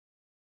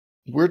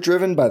We're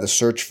driven by the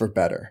search for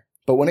better.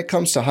 But when it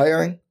comes to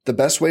hiring, the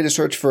best way to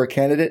search for a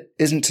candidate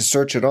isn't to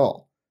search at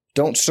all.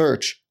 Don't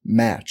search,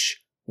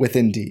 match with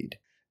Indeed.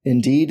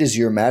 Indeed is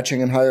your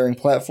matching and hiring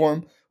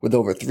platform with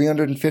over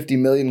 350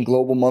 million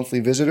global monthly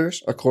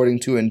visitors,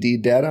 according to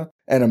Indeed data,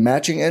 and a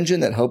matching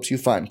engine that helps you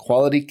find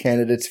quality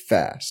candidates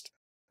fast.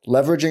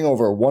 Leveraging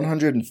over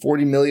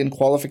 140 million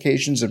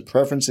qualifications and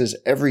preferences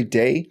every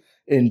day,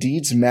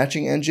 Indeed's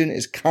matching engine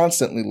is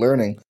constantly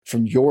learning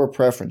from your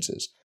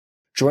preferences.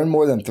 Join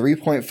more than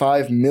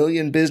 3.5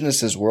 million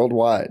businesses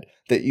worldwide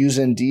that use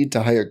Indeed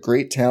to hire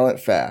great talent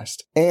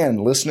fast.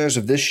 And listeners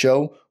of this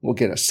show will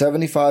get a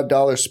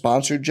 $75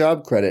 sponsored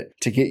job credit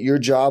to get your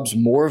jobs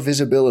more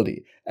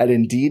visibility at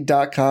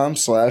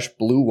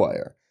Indeed.com/Blue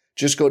Wire.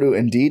 Just go to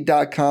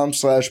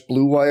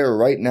Indeed.com/Blue Wire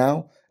right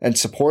now and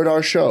support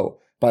our show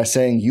by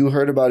saying you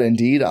heard about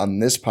Indeed on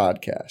this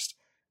podcast.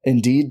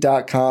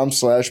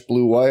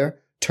 Indeed.com/Blue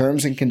Wire.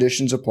 Terms and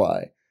conditions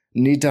apply.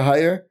 Need to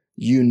hire?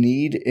 You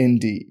need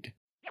Indeed.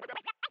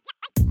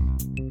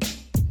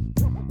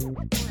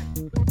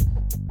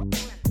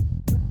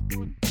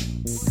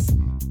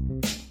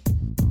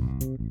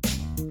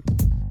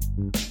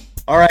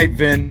 All right,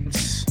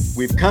 Vince,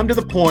 we've come to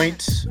the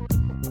point.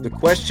 The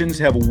questions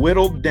have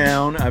whittled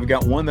down. I've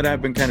got one that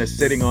I've been kind of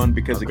sitting on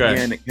because,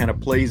 again, it kind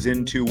of plays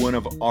into one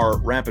of our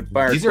rapid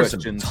fire questions. These are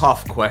some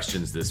tough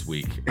questions this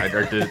week,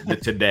 or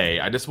today.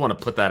 I just want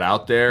to put that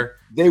out there.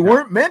 They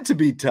weren't meant to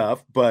be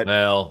tough, but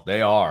well,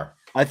 they are.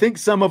 I think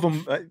some of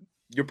them,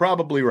 you're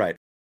probably right.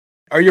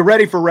 Are you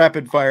ready for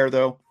rapid fire,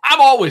 though? I'm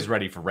always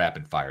ready for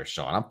rapid fire,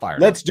 Sean. I'm fired.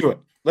 Let's do it.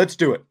 Let's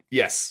do it.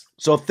 Yes.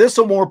 So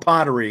Thistlemore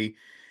Pottery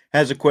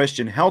has a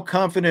question. How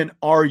confident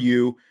are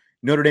you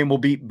Notre Dame will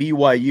beat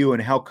BYU,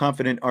 and how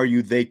confident are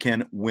you they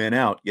can win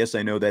out? Yes,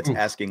 I know that's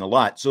asking a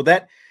lot. So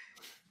that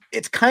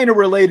it's kind of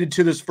related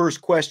to this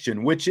first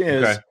question, which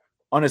is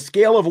on a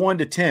scale of 1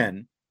 to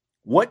 10,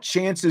 what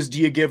chances do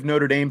you give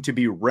Notre Dame to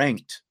be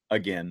ranked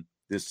again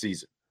this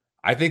season?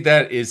 I think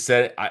that is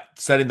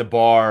setting the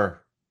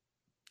bar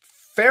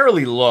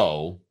fairly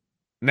low.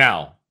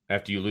 Now,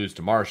 after you lose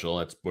to Marshall,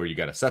 that's where you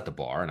got to set the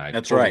bar, and I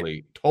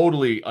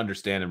totally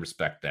understand and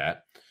respect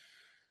that.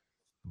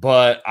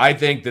 But I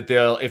think that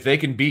if they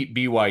can beat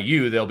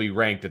BYU, they'll be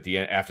ranked at the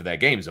end after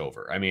that game's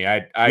over. I mean,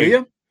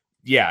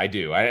 yeah, I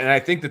do. And I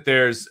think that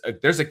there's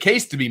a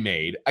case to be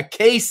made,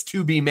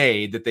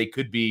 that they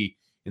could be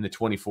in the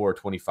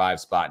 24-25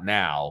 spot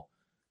now.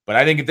 But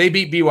I think if they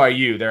beat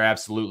BYU, they're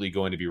absolutely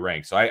going to be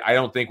ranked. So I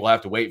don't think we'll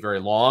have to wait very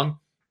long.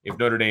 If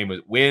Notre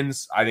Dame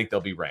wins, I think they'll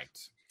be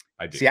ranked.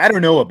 I do. See, I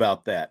don't know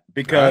about that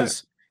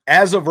because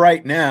as of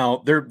right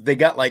now, they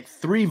got like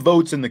 3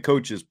 votes in the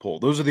coaches poll.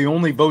 Those are the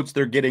only votes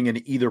they're getting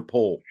in either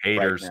poll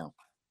right now.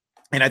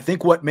 And I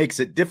think what makes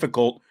it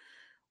difficult,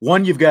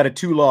 one, you've got a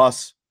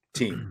 2-loss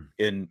team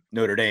in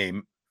Notre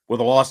Dame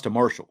with a loss to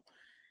Marshall.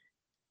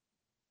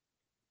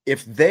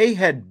 If they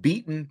had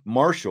beaten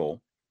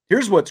Marshall,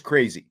 here's what's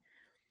crazy.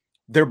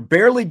 They're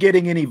barely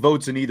getting any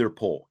votes in either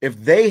poll. If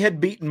they had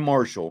beaten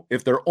Marshall,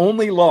 if their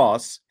only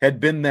loss had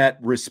been that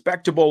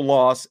respectable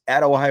loss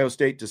at Ohio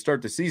State to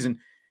start the season,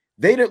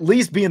 they'd at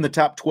least be in the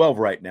top 12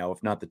 right now,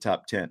 if not the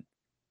top 10,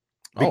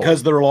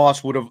 because their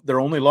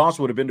only loss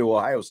would have been to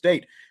Ohio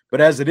State.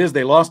 But as it is,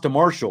 they lost to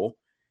Marshall,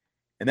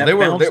 and that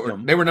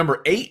they were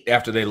number 8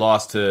 after they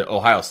lost to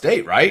Ohio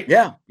State, right?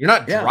 Yeah, you're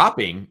not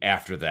dropping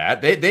after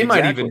that. They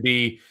might even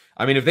be.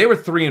 I mean, if they were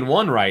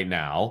 3-1 right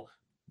now,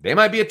 they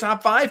might be a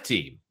top 5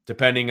 team,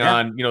 depending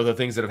on the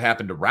things that have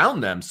happened around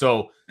them.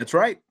 So that's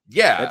right.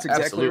 Yeah, that's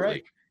exactly absolutely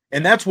right.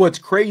 And that's what's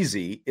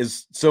crazy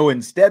is so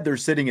instead they're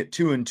sitting at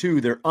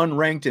 2-2. They're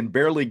unranked and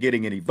barely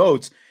getting any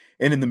votes.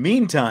 And in the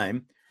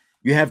meantime,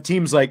 you have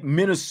teams like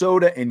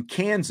Minnesota and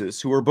Kansas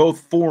who are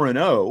both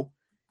 4-0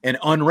 and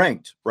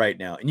unranked right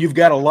now. And you've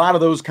got a lot of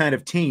those kind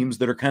of teams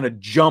that are kind of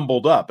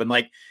jumbled up. And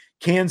like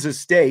Kansas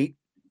State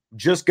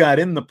just got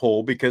in the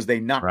poll because they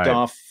knocked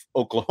off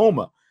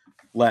Oklahoma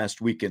last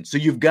weekend. So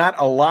you've got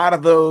a lot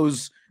of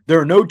those.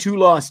 There are no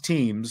 2-loss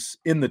teams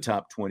in the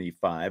top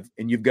 25.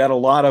 And you've got a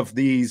lot of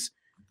these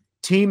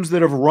teams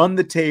that have run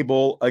the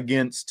table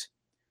against,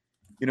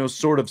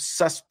 sort of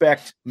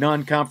suspect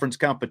non-conference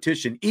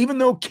competition, even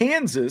though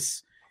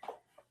Kansas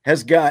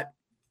has got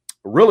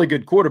a really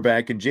good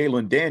quarterback in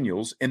Jalen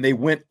Daniels, and they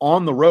went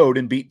on the road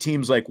and beat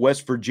teams like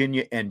West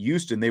Virginia and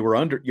Houston. They were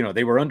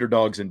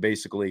underdogs in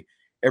basically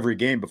every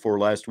game before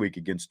last week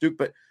against Duke.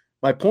 But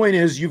my point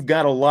is, you've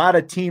got a lot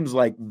of teams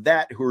like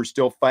that who are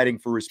still fighting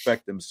for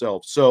respect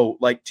themselves. So,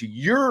 like, to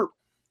your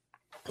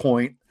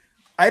point,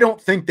 I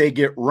don't think they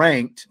get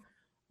ranked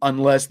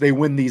unless they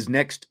win these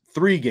next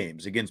 3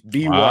 games against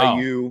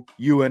BYU,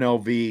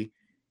 UNLV,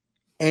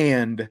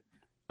 and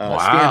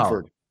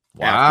Stanford.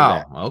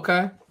 Wow.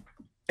 Okay.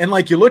 And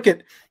like you look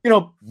at,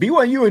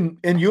 BYU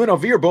and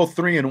UNLV are both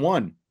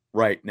 3-1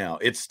 right now.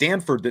 It's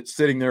Stanford that's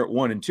sitting there at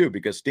 1-2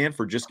 because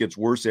Stanford just gets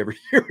worse every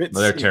year.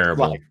 They're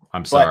terrible.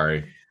 I'm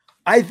sorry.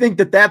 I think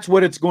that's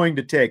what it's going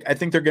to take. I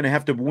think they're going to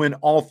have to win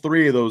all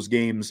 3 of those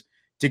games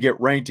to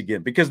get ranked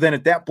again, because then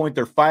at that point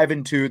they're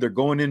 5-2. They're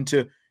going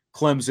into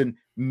Clemson.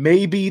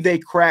 Maybe they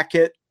crack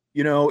it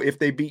if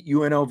they beat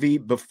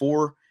UNLV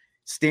before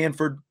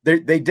Stanford,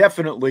 they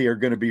definitely are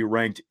going to be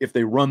ranked if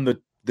they run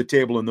the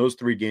table in those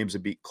 3 games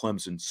and beat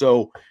Clemson.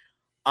 So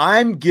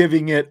I'm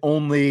giving it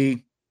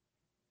only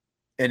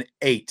an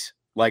 8,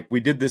 like we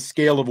did this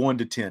scale of 1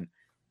 to 10.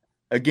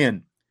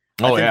 Again,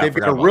 I think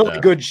they've got a really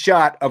good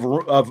shot of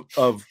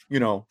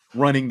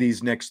running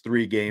these next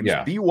 3 games.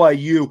 Yeah.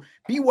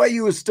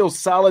 BYU is still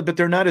solid, but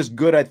they're not as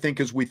good, I think,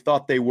 as we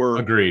thought they were.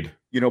 Agreed.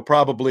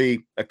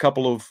 Probably a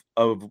couple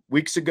of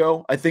weeks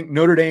ago. I think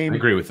Notre Dame. I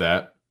agree with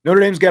that. Notre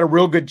Dame's got a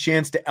real good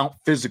chance to out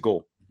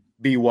physical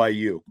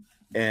BYU,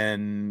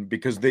 and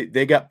because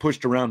they got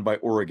pushed around by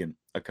Oregon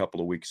a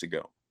couple of weeks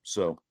ago.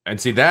 So, and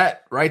see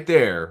that right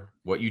there,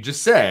 what you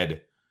just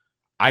said,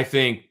 I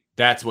think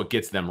that's what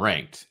gets them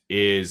ranked.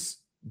 Is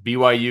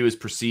BYU is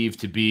perceived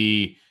to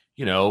be,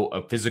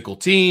 a physical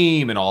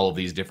team and all of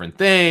these different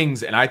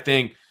things. And I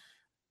think,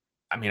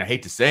 I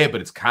hate to say it,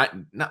 but it's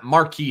not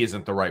marquee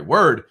isn't the right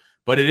word,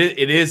 but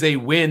it is a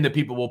win that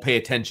people will pay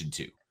attention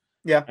to.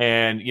 Yeah.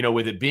 And,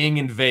 with it being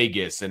in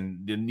Vegas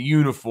and in the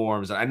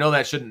uniforms, I know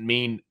that shouldn't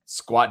mean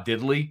squat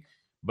diddly,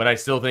 but I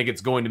still think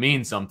it's going to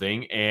mean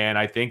something. And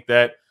I think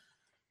that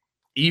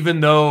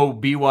even though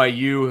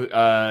BYU,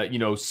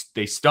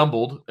 they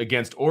stumbled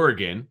against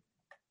Oregon,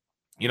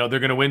 they're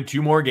going to win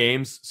 2 more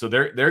games. So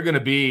they're going to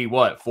be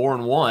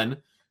 4-1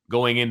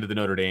 going into the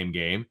Notre Dame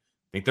game.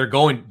 I think they're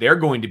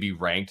going to be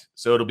ranked.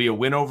 So it'll be a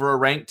win over a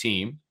ranked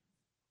team.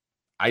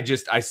 I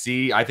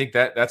think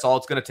that's all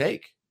it's going to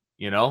take.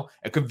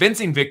 A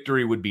convincing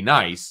victory would be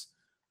nice,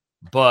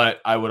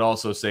 but I would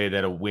also say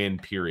that a win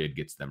period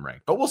gets them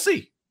ranked. But we'll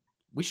see.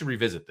 We should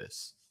revisit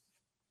this.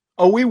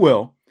 Oh, we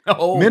will.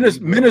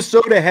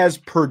 Minnesota has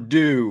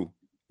Purdue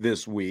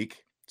this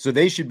week, so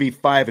they should be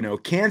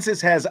 5-0.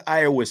 Kansas has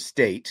Iowa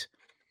State.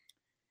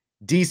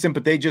 Decent,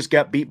 but they just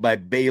got beat by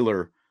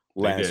Baylor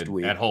last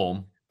week at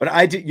home. But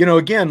I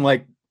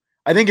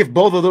think if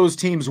both of those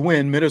teams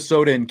win,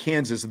 Minnesota and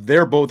Kansas,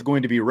 they're both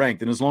going to be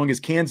ranked. And as long as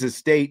Kansas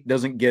State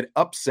doesn't get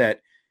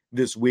upset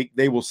this week,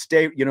 they will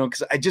stay,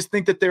 because I just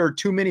think that there are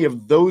too many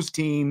of those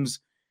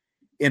teams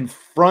in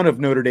front of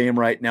Notre Dame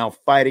right now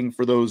fighting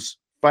for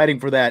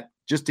that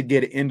just to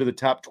get into the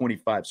top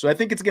 25. So I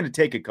think it's going to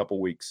take a couple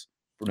weeks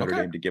for Notre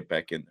Dame to get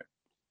back in there.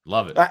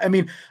 Love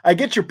it. I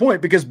get your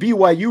point because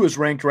BYU is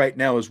ranked right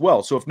now as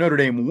well. So if Notre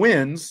Dame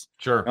wins,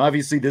 sure.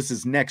 Obviously this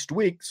is next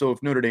week. So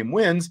if Notre Dame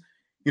wins,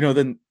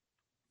 then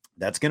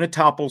that's going to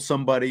topple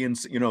somebody. And,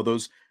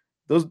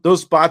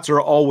 those spots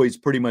are always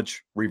pretty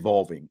much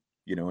revolving,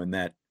 in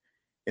that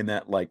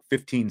like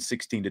 15,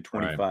 16 to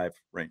 25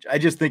 range. I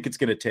just think it's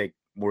going to take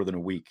more than a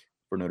week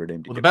for Notre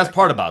Dame to get the best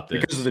part about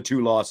this, because of the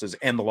 2 losses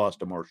and the loss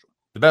to Marshall.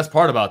 The best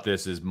part about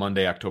this is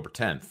Monday, October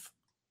 10th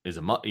is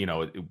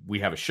we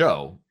have a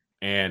show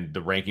and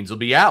the rankings will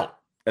be out.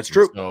 That's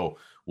true. So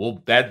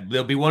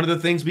there'll be one of the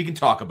things we can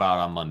talk about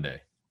on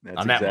Monday.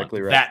 That's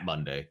exactly right. That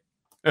Monday.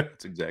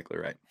 That's exactly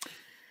right.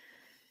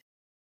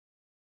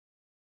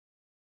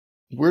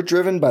 We're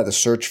driven by the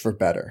search for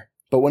better.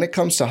 But when it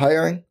comes to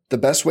hiring, the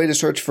best way to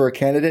search for a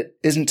candidate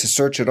isn't to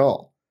search at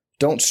all.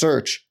 Don't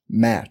search,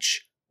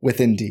 match with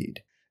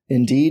Indeed.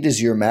 Indeed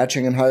is your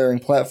matching and hiring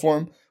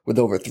platform with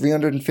over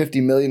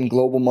 350 million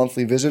global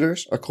monthly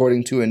visitors,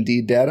 according to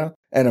Indeed data,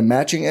 and a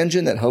matching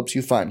engine that helps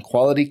you find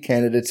quality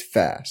candidates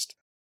fast.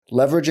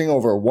 Leveraging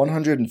over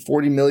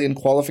 140 million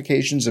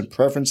qualifications and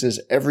preferences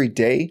every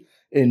day,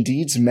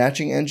 Indeed's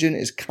matching engine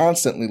is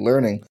constantly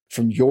learning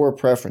from your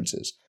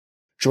preferences.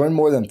 Join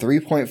more than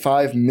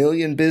 3.5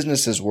 million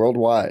businesses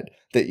worldwide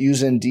that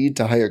use Indeed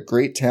to hire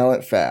great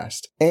talent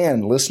fast.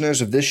 And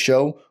listeners of this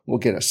show will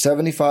get a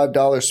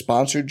 $75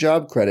 sponsored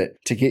job credit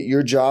to get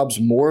your jobs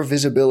more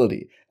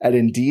visibility at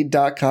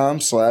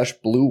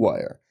Indeed.com/Blue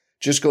Wire.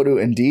 Just go to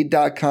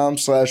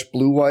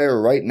Indeed.com/Blue Wire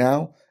right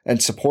now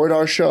and support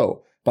our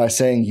show by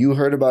saying you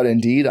heard about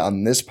Indeed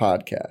on this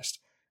podcast.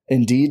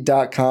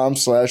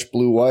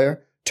 Indeed.com/Blue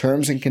Wire.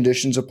 Terms and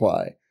conditions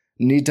apply.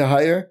 Need to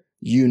hire?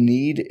 You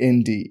need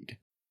Indeed.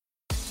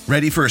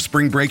 Ready for a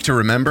spring break to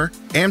remember?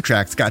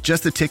 Amtrak's got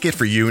just the ticket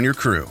for you and your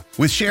crew.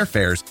 With Share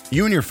Fares,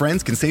 you and your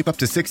friends can save up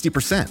to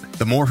 60%.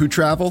 The more who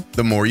travel,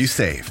 the more you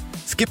save.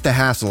 Skip the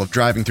hassle of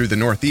driving through the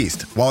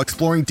Northeast while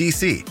exploring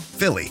D.C.,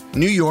 Philly,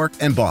 New York,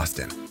 and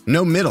Boston.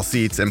 No middle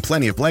seats and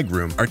plenty of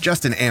legroom are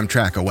just an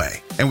Amtrak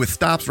away. And with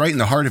stops right in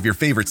the heart of your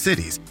favorite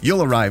cities,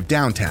 you'll arrive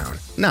downtown,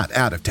 not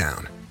out of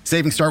town.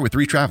 Savings start with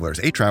 3 travelers.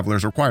 8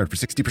 travelers required for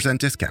 60%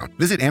 discount.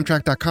 Visit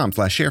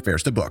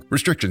Amtrak.com/sharefares to book.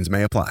 Restrictions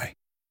may apply.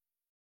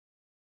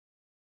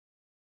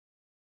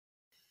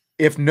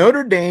 If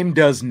Notre Dame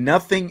does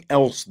nothing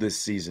else this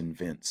season,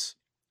 Vince,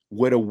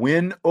 would a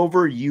win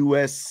over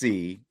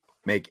USC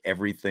make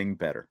everything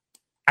better?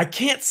 I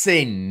can't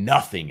say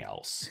nothing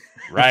else,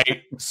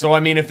 right? So,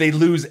 if they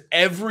lose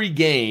every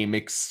game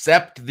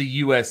except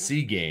the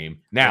USC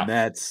game, now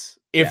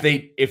if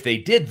they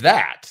did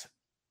that,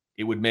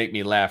 it would make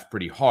me laugh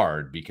pretty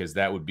hard because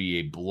that would be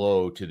a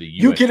blow to the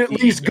USC. You can at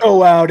least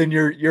go out and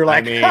you're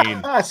like, I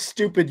mean,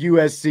 stupid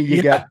USC.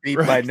 You got beat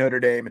by Notre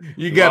Dame.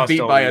 You got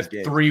beat by a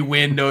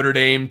 3-win Notre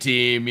Dame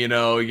team.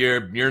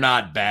 You're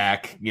not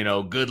back.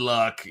 Good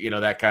luck.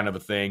 That kind of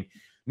a thing.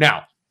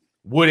 Now,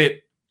 would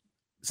it,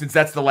 since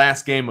that's the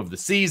last game of the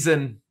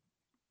season,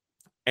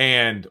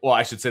 and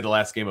I should say the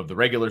last game of the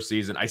regular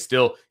season, I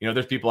still,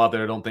 there's people out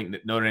there that don't think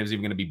that Notre Dame's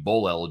even going to be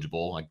bowl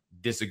eligible. I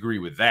disagree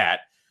with that.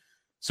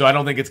 So I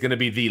don't think it's going to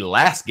be the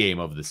last game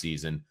of the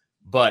season,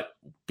 but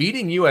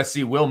beating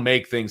USC will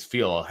make things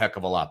feel a heck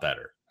of a lot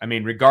better. I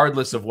mean,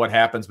 regardless of what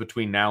happens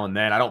between now and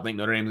then, I don't think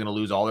Notre Dame's going to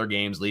lose all their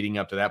games leading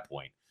up to that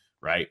point,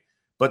 right?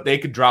 But they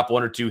could drop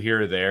 1 or 2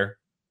 here or there.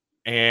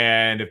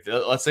 And if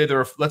let's say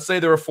they're a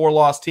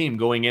 4-loss team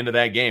going into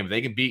that game, if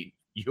they can beat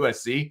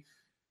USC,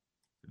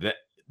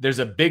 there's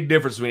a big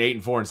difference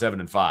between 8-4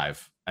 and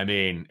 7-5. I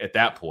mean, at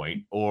that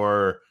point,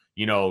 or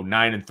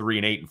 9-3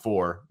 and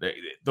 8-4,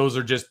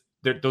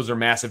 those are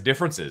massive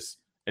differences.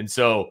 And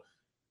so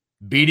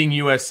beating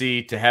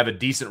USC to have a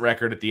decent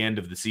record at the end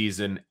of the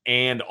season,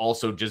 and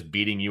also just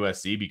beating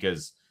USC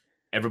because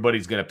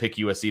everybody's going to pick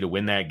USC to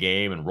win that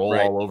game and roll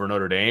all over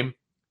Notre Dame,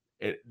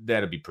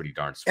 that'd be pretty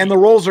darn sweet. And the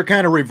roles are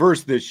kind of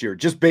reversed this year,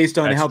 just based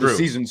on how the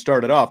season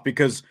started off.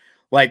 Because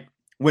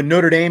when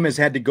Notre Dame has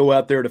had to go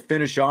out there to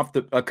finish off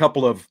a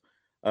couple of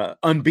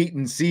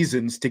unbeaten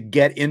seasons to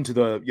get into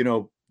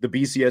the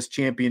BCS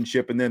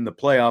championship and then the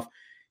playoff,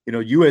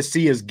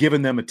 USC has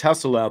given them a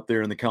tussle out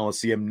there in the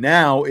Coliseum.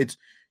 Now it's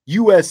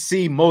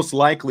USC most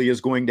likely is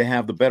going to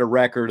have the better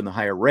record and the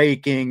higher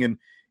ranking and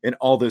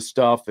all this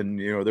stuff. And,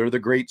 they're the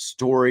great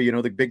story,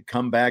 the big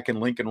comeback and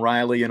Lincoln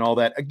Riley and all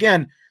that.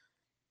 Again,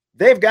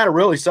 they've got a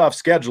really soft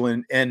schedule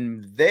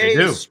and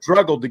they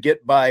struggled to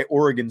get by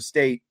Oregon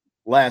State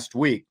last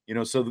week,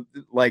 so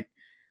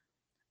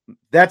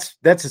that's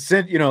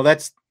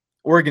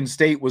Oregon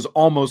State was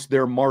almost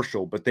their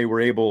Marshall, but they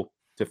were able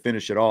to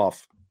finish it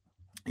off.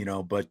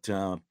 So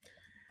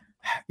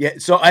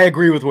I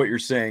agree with what you're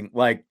saying.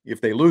 Like,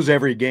 if they lose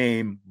every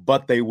game,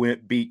 but they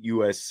beat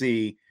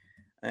USC,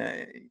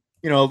 at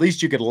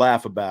least you could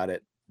laugh about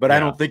it. But I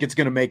don't think it's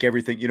going to make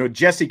everything.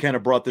 Jesse kind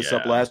of brought this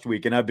up last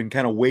week, and I've been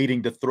kind of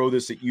waiting to throw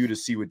this at you to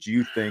see what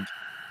you think.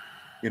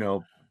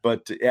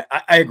 But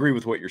I agree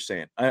with what you're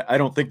saying. I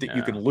don't think that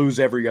you can lose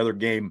every other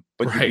game,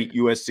 but you beat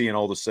USC, and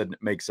all of a sudden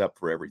it makes up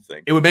for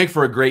everything. It would make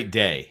for a great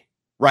day.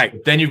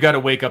 Right. Then you've got to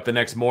wake up the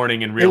next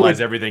morning and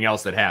realize everything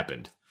else that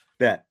happened.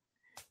 It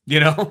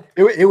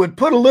would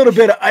put a little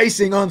bit of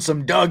icing on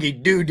some doggy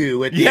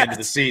doo-doo at the end of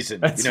the season.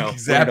 That's when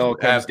exactly, it all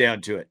comes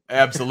down to it.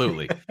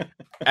 Absolutely.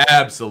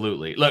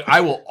 Absolutely. Look,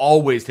 I will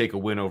always take a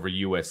win over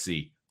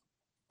USC.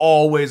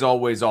 Always,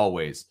 always,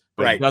 always.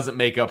 But it doesn't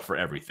make up for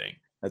everything.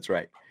 That's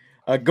right.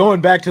 Going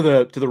back to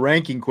the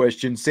ranking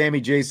question, Sammy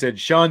J said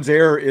Sean's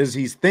error is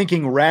he's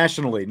thinking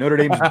rationally. Notre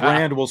Dame's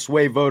brand will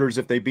sway voters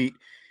if they beat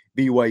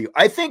BYU.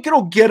 I think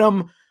it'll get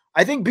them.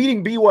 I think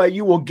beating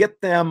BYU will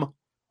get them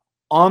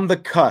on the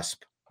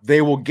cusp.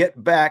 They will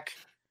get back.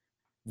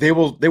 They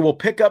will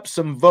pick up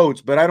some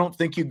votes, but I don't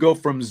think you go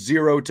from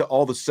 0 to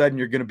all of a sudden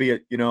you're going to be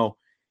at,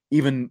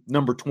 even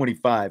number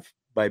 25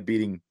 by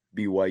beating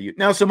BYU.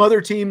 Now, some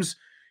other teams,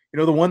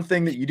 the one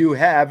thing that you do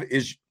have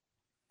is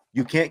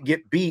you can't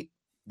get beat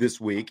this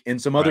week,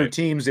 and some other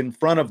teams in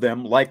front of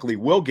them likely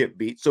will get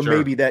beat. So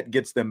maybe that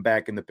gets them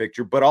back in the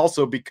picture, but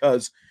also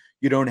because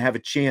you don't have a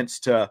chance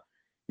to,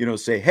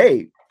 say,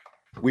 hey,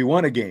 we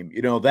won a game,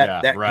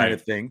 that kind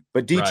of thing.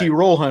 But DT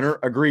Rollhunter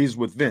agrees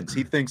with Vince.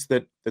 He thinks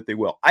that they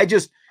will. I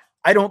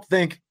don't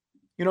think,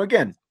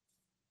 again,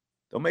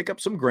 they'll make up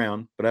some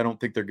ground, but I don't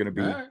think they're going to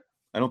be,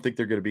 I don't think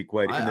they're going to be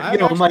quite,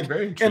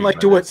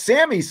 to what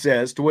Sammy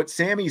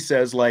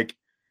says, like,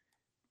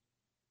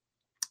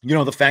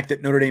 the fact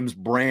that Notre Dame's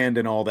brand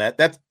and all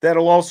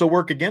that'll also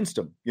work against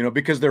them,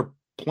 because there are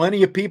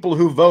plenty of people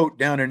who vote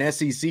down in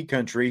SEC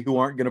country who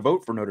aren't going to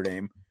vote for Notre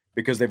Dame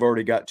because they've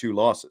already got 2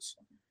 losses.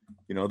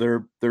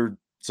 There are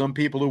some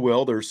people who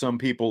will, there's some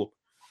people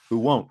who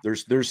won't.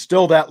 There's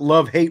still that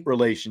love-hate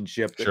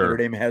relationship that Notre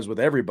Dame has with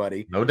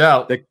everybody. No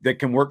doubt. That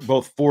can work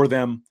both for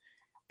them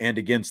and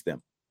against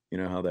them. You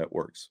know how that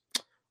works.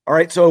 All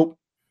right, so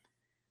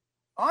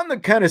on the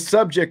kind of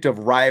subject of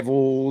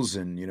rivals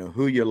and,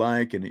 who you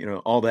like and,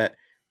 all that,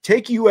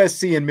 take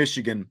USC and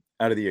Michigan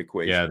out of the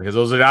equation. Yeah, because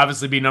those would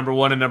obviously be number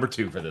 1 and number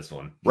 2 for this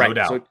one. No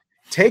doubt. So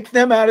take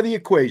them out of the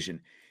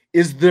equation.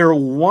 Is there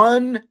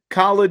one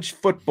college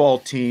football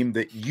team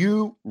that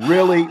you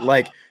really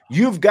like?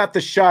 You've got the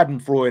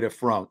Schadenfreude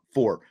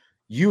for.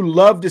 You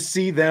love to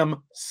see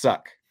them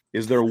suck.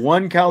 Is there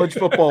one college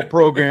football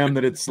program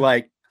that it's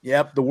like,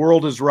 yep, the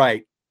world is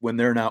right when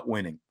they're not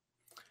winning?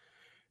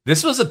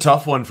 This was a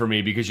tough one for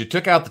me because you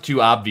took out the 2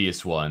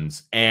 obvious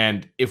ones.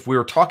 And if we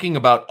were talking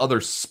about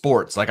other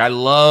sports, like I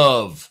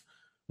love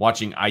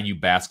watching IU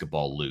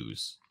basketball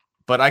lose,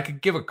 but I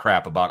could give a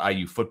crap about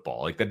IU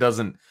football. Like that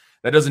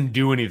doesn't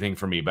do anything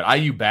for me. But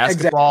IU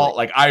basketball,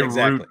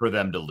 root for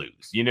them to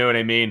lose. You know what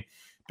I mean?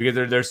 Because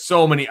there's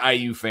so many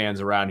IU fans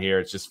around here.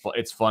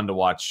 It's fun to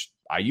watch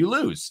IU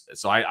lose.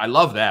 So I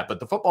love that. But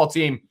the football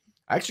team,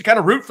 I actually kind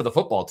of root for the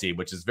football team,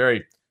 which is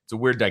it's a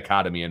weird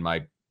dichotomy in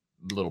my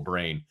little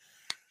brain.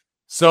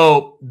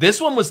 So this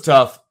one was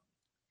tough.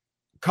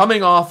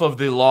 Coming off of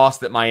the loss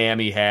that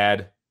Miami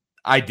had,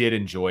 I did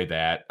enjoy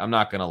that. I'm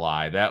not gonna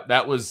lie.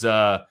 That was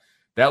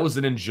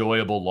an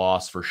enjoyable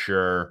loss for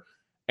sure.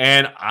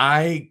 And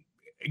right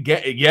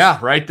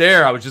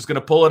there. I was just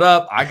gonna pull it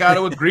up. I got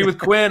to agree with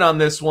Quinn on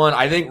this one.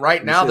 I think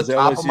right now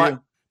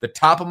the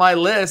top of my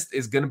list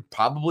is gonna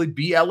probably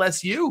be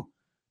LSU,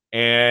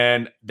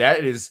 and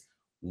that is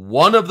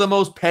one of the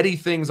most petty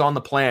things on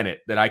the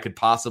planet that I could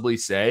possibly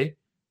say,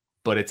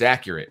 but it's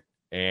accurate.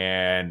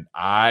 And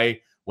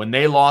when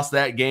they lost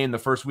that game the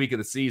first week of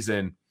the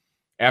season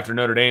after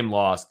Notre Dame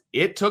lost,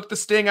 it took the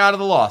sting out of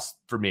the loss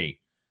for me.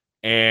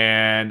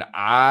 And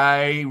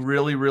I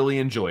really, really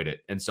enjoyed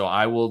it. And so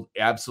I will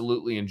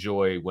absolutely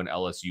enjoy when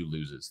LSU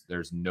loses.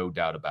 There's no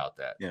doubt about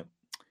that. Yeah.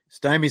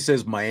 Stymie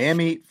says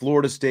Miami,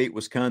 Florida State,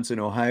 Wisconsin,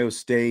 Ohio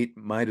State,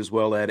 might as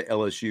well add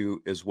LSU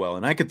as well.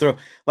 And I could throw,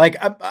 like,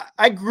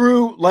 I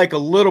grew like a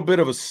little bit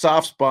of a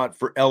soft spot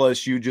for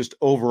LSU just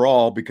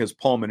overall because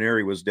Paul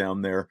Maneri was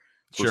down there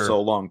for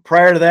so long.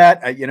 Prior to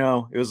that,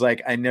 it was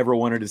like I never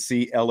wanted to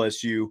see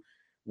LSU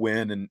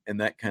win and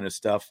that kind of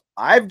stuff.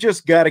 I've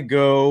just got to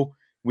go.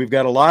 We've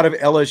got a lot of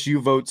LSU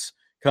votes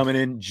coming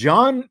in.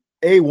 John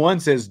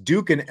A1 says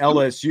Duke and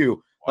LSU.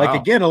 Wow.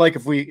 Like, again, like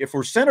if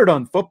we're centered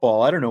on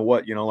football, I don't know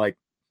what, like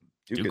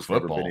Duke has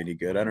never been any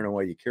good. I don't know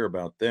why you care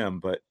about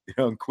them, but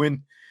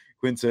Quinn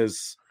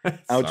says,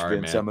 ouch, sorry,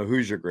 Vince, man. I'm a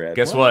Hoosier grad.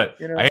 Guess what?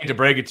 I hate to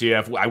break it to you.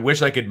 I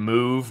wish I could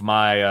move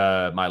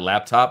my my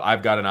laptop.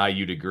 I've got an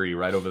IU degree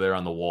right over there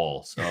on the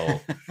wall. So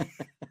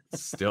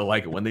still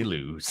like it when they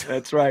lose.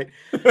 That's right.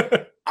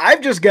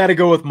 I've just got to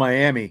go with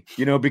Miami,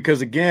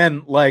 because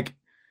again, like,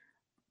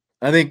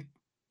 I think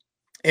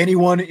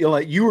anyone,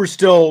 you were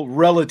still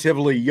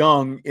relatively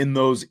young in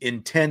those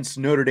intense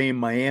Notre Dame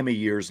Miami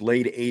years,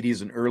 late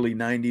 80s and early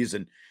 90s,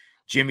 and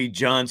Jimmy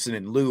Johnson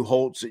and Lou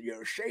Holtz, and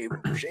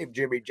shave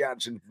Jimmy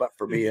Johnson's butt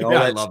for me and all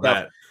that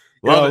stuff.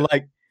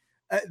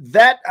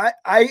 That.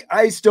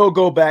 I still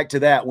go back to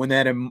that when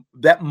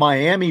that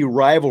Miami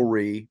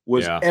rivalry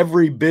was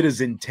every bit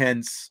as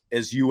intense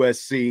as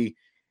USC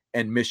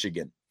and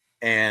Michigan.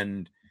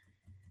 And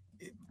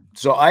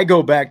so I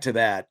go back to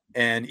that.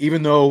 And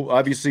even though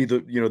obviously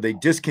they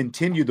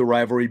discontinued the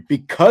rivalry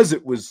because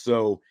it was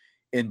so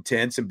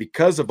intense and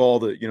because of all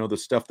the, the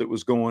stuff that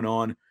was going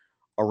on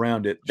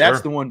around it,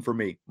 that's the one for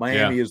me.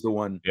 Miami is the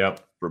one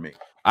for me.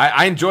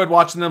 I enjoyed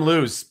watching them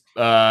lose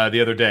the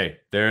other day.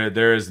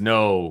 There is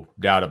no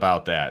doubt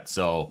about that.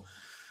 So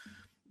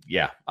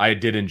yeah, I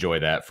did enjoy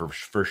that for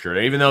sure.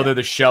 Even though they're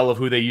the shell of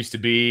who they used to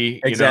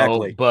be,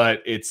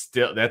 but it's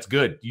still, that's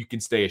good. You can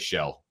stay a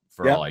shell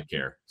for all I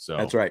care. So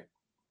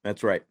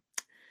that's right.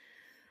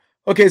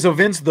 Okay, so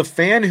Vince, the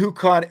fan who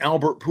caught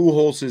Albert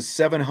Pujols'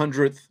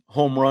 700th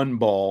home run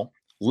ball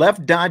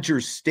left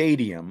Dodger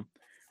Stadium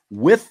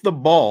with the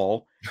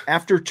ball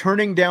after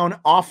turning down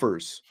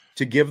offers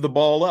to give the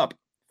ball up.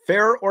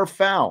 Fair or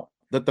foul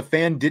that the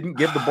fan didn't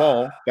give the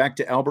ball back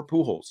to Albert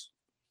Pujols?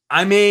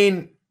 I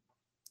mean,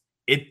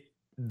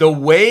 the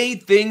way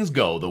things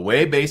go, the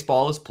way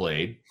baseball is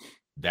played,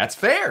 that's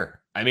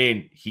fair. I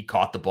mean, he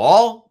caught the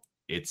ball.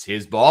 It's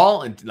his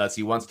ball unless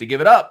he wants to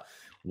give it up.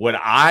 Would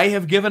I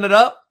have given it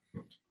up?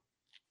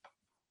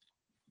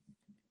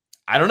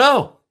 I don't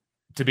know,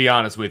 to be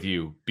honest with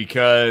you,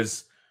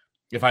 because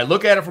if I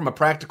look at it from a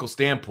practical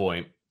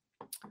standpoint,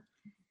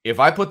 if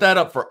I put that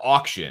up for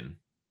auction,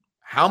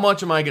 how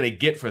much am I going to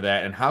get for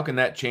that, and how can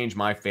that change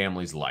my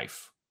family's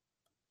life?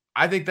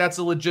 I think that's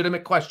a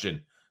legitimate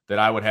question that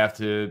I would have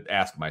to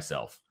ask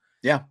myself.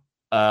 Yeah.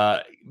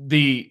 Now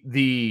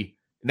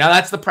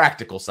that's the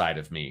practical side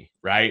of me,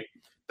 right?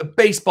 The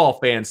baseball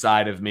fan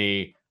side of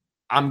me,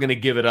 I'm going to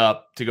give it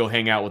up to go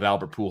hang out with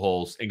Albert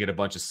Pujols and get a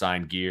bunch of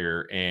signed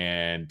gear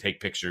and take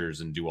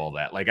pictures and do all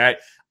that. Like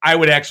I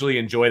would actually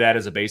enjoy that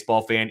as a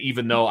baseball fan,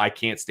 even though I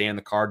can't stand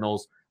the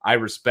Cardinals. I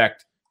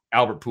respect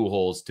Albert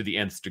Pujols to the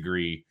nth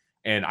degree.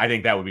 And I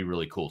think that would be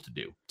really cool to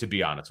do, to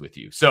be honest with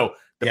you. So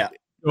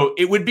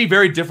it would be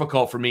very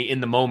difficult for me in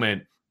the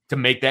moment to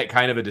make that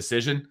kind of a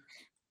decision,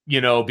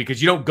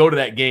 because you don't go to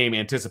that game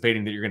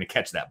anticipating that you're going to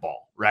catch that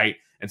ball. Right.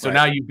 And so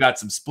now you've got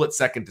some split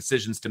second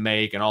decisions to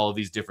make and all of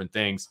these different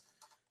things.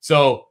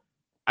 So,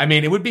 I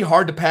mean, it would be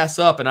hard to pass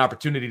up an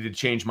opportunity to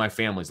change my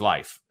family's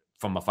life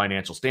from a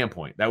financial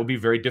standpoint. That would be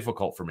very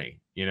difficult for me,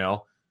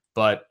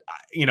 but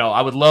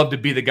I would love to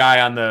be the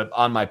guy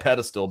on my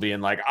pedestal being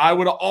like, I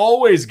would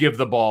always give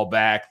the ball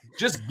back.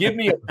 Just give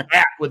me a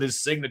bat with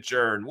his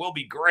signature and we'll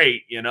be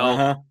great,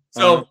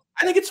 So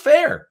I think it's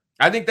fair.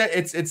 I think that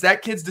it's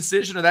that kid's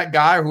decision or that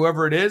guy or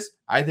whoever it is.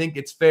 I think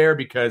it's fair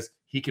because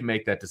he can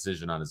make that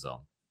decision on his own.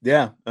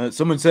 Yeah.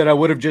 Someone said I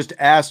would have just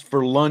asked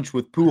for lunch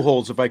with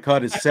Pujols if I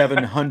caught his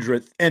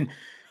 700th. And,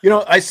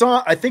 I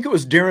think it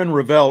was Darren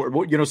Ravel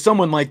or,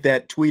 someone like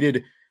that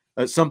tweeted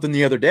something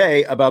the other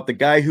day about the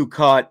guy who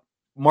caught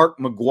Mark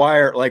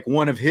McGwire, like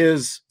one of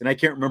his, and I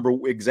can't remember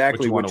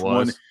exactly which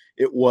one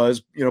it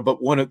was,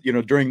 but one of,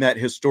 during that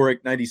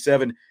historic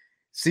 97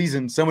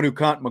 season, someone who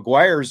caught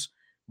McGuire's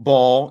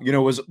ball,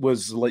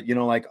 was like,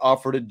 like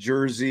offered a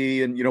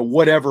jersey and,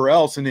 whatever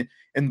else.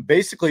 And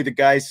basically the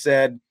guy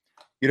said,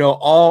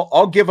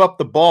 I'll give up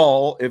the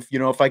ball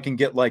if I can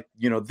get like,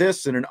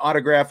 this and an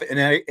autograph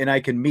and I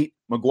can meet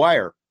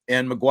McGuire.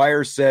 And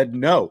McGuire said,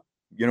 no,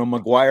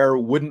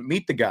 McGuire wouldn't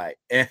meet the guy.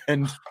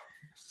 And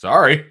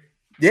sorry.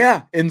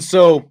 Yeah. And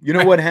so,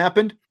 what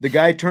happened? The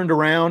guy turned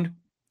around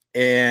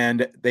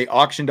and they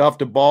auctioned off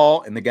the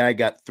ball and the guy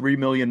got $3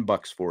 million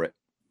for it.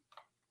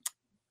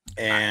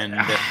 And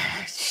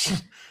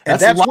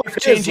that's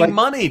life-changing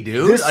money,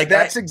 dude.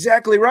 That's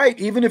exactly right.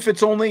 Even if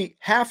it's only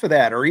half of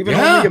that, or even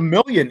only $1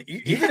 million,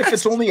 even if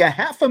it's only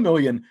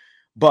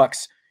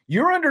 $500,000,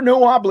 you're under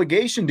no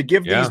obligation to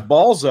give these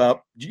balls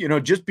up,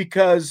 just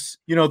because,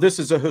 this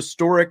is a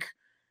historic,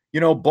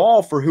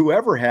 ball for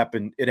whoever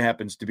it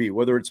happens to be,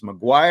 whether it's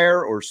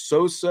McGuire or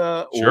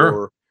Sosa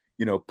or,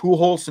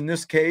 Pujols in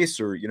this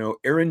case, or,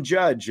 Aaron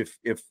Judge,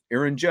 if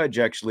Aaron Judge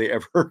actually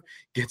ever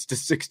gets to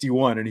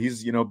 61 and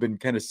he's, been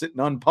kind of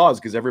sitting on pause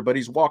because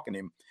everybody's walking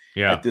him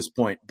at this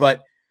point.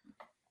 But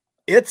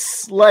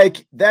it's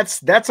like,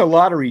 that's a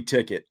lottery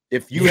ticket.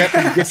 If you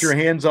happen to get your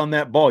hands on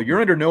that ball, you're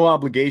under no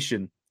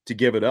obligation to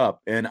give it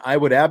up. And I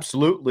would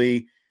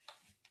absolutely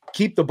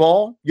keep the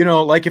ball,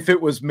 like if it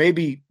was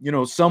maybe,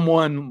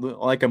 someone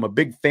like I'm a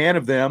big fan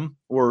of them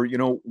or,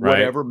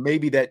 whatever,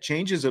 maybe that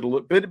changes it a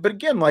little bit. But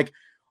again, like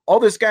all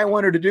this guy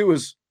wanted to do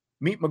was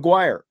meet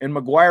McGuire, and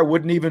McGuire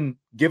wouldn't even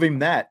give him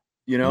that,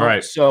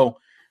 Right. So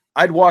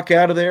I'd walk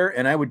out of there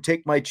and I would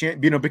take my chance,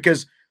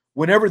 because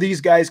whenever these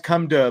guys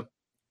come to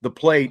the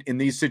plate in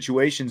these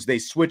situations, they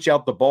switch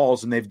out the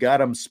balls and they've got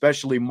them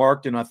specially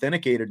marked and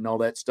authenticated and all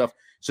that stuff.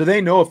 So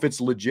they know if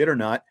it's legit or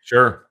not.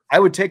 Sure. I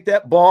would take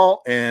that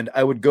ball and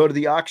I would go to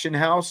the auction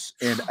house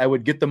and I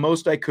would get the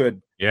most I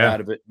could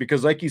out of it,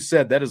 because like you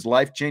said, that is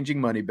life-changing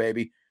money,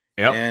 baby.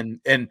 Yep.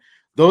 And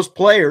those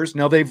players,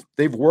 now they've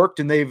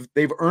worked and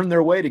they've earned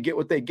their way to get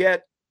what they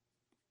get,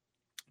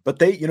 but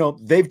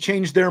they've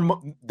changed their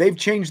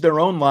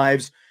own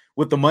lives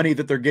with the money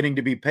that they're getting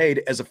to be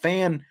paid. As a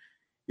fan,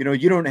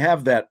 you don't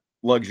have that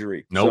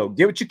luxury. Nope. So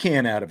get what you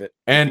can out of it.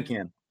 And you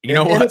can. You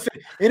know what?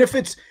 And if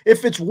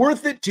it's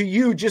worth it to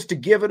you just to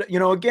give it,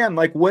 again,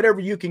 like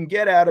whatever you can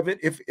get out of it,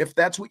 if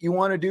that's what you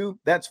want to do,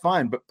 that's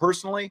fine. But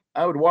personally,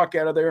 I would walk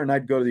out of there and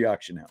I'd go to the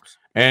auction house.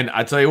 And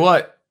I tell you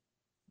what,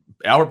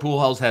 Albert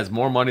Pujols has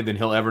more money than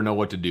he'll ever know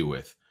what to do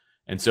with.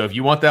 And so if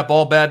you want that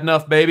ball bad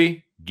enough,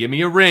 baby, give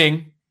me a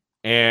ring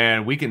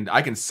and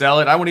I can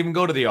sell it. I won't even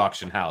go to the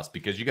auction house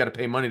because you got to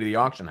pay money to the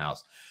auction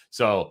house.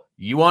 So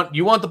you want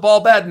the ball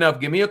bad enough,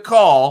 give me a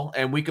call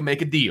and we can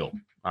make a deal.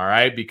 All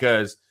right.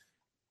 Because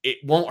it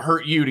won't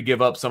hurt you to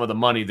give up some of the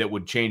money that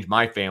would change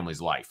my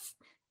family's life.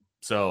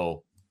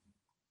 So,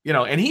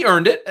 and he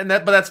earned it,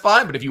 but that's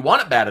fine. But if you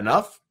want it bad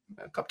enough,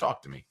 come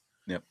talk to me.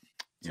 Yep.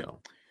 So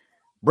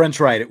Brent's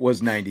right. It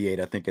was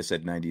 98. I think I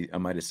said 90. I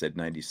might have said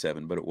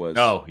 97, but it was.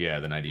 Oh yeah.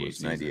 The 98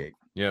 was 98.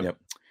 Yep.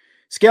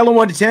 Scale of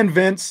 1 to 10,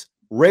 Vince,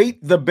 rate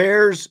the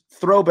Bears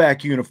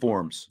throwback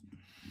uniforms.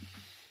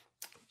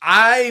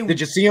 Did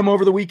you see them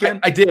over the weekend?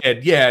 I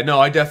did. Yeah, no,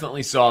 I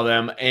definitely saw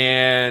them.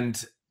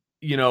 And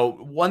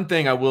one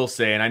thing I will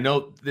say, and I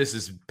know this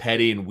is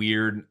petty and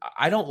weird,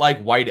 I don't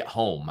like white at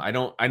home. I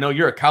know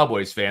you're a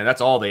Cowboys fan.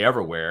 That's all they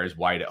ever wear is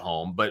white at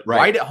home. But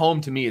white at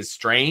home to me is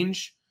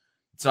strange.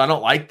 So I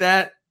don't like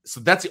that. So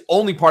that's the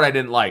only part I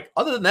didn't like.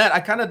 Other than that, I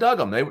kind of dug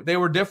them. They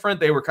were different.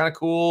 They were kind of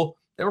cool.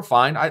 They were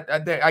fine. I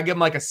give them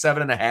like a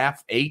 7.5,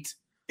 8.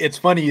 It's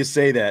funny you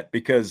say that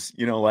because,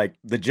 like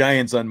the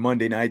Giants on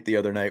Monday night the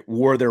other night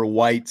wore their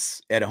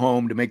whites at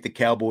home to make the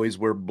Cowboys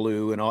wear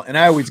blue and all. And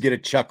I always get a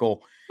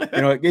chuckle.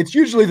 It's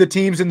usually the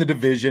teams in the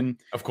division,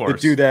 of course,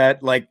 that do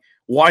that. Like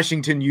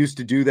Washington used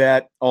to do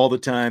that all the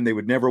time. They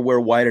would never wear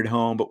white at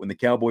home, but when the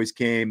Cowboys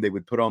came, they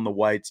would put on the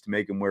whites to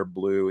make them wear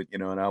blue.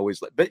 And I always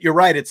but you're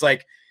right. It's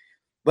like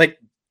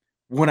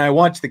when I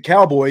watch the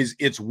Cowboys,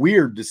 it's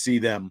weird to see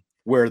them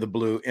wear the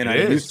blue, and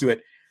I'm used to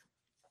it.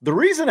 The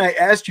reason I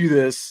asked you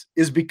this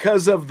is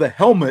because of the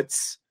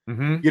helmets.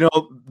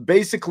 Mm-hmm.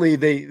 Basically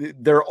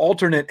their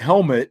alternate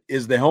helmet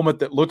is the helmet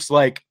that looks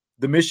like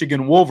the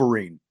Michigan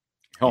Wolverine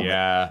helmet.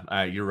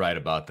 Yeah, you're right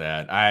about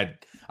that.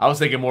 I was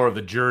thinking more of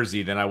the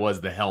jersey than I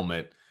was the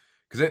helmet,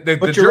 because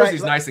the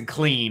jersey's nice and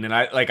clean, and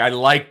I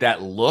like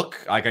that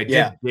look. Like I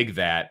did dig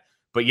that,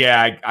 but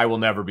yeah, I will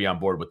never be on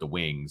board with the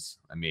wings.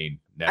 I mean,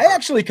 never. I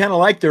actually kind of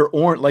like their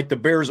orange, like the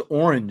Bears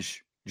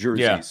orange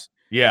jerseys.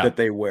 Yeah, that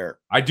they wear.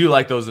 I do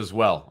like those as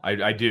well.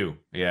 I do.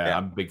 Yeah,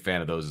 I'm a big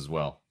fan of those as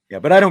well. Yeah,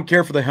 but I don't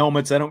care for the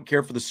helmets. I don't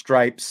care for the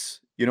stripes.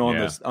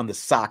 On the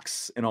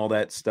socks and all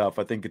that stuff.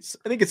 I think it's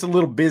a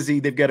little busy.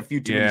 They've got a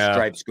few too many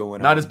stripes going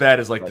on. Not as bad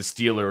as like the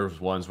Steelers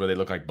ones where they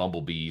look like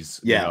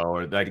bumblebees.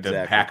 Or like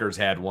the Packers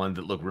had one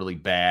that looked really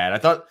bad. I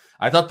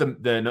thought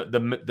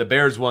the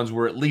Bears ones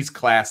were at least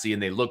classy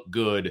and they look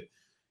good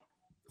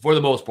for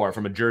the most part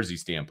from a jersey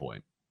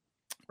standpoint.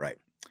 Right.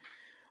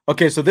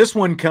 Okay, so this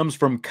one comes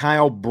from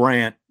Kyle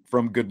Brandt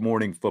from Good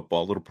Morning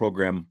Football, a little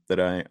program that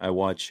I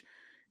watch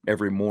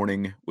every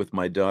morning with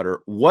my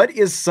daughter. What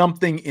is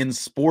something in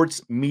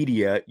sports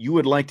media you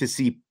would like to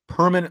see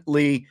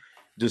permanently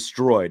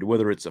destroyed,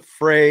 whether it's a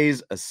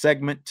phrase, a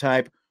segment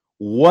type,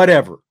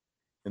 whatever,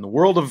 in the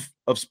world of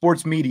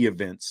sports media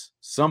events,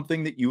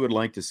 something that you would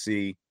like to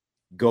see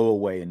go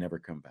away and never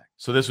come back?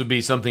 So this would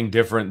be something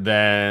different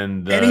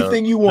than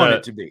anything you want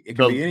it to be. It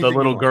could be anything the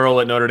little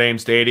girl at Notre Dame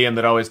Stadium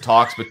that always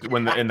talks, but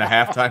in the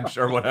halftime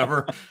show or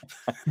whatever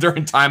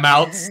during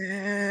timeouts.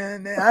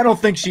 I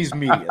don't think she's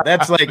media.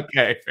 That's like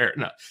okay, fair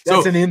enough.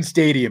 That's an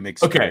in-stadium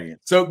experience. Okay,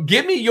 so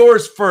give me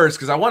yours first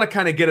because I want to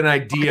kind of get an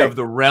idea of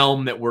the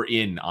realm that we're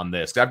in on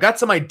this. I've got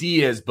some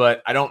ideas,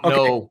 but I don't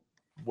know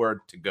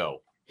where to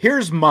go.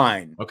 Here's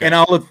mine. Okay. And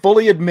I'll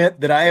fully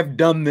admit that I have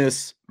done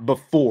this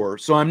before.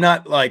 So I'm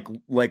not like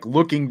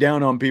looking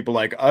down on people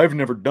like I've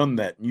never done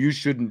that. You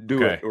shouldn't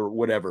do it or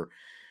whatever.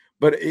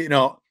 But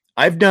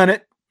I've done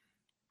it.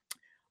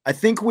 I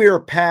think we are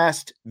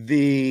past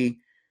the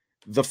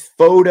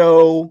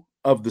photo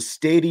of the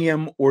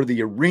stadium or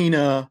the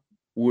arena,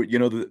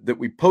 that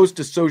we post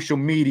to social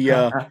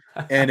media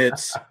and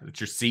it's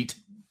your seat.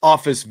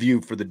 Office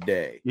view for the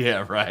day.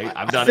 Yeah, right.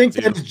 I think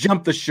that's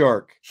jumped the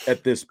shark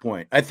at this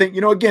point. I think,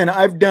 again,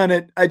 I've done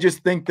it. I just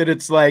think that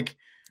it's like,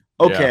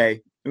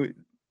 okay,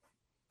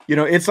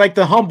 it's like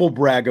the humble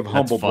brag of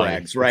humble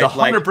brags, right? It's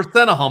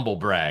 100% a humble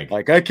brag.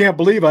 Like, I can't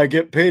believe I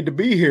get paid to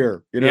be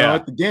here,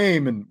 at the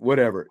game and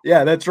whatever.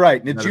 Yeah, that's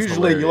right. And it's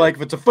usually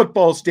if it's a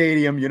football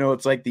stadium,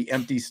 it's like the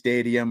empty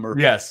stadium or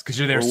yes, because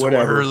you're there so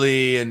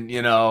early and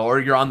or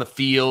you're on the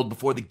field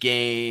before the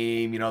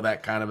game,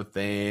 that kind of a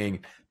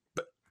thing.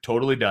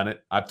 Totally done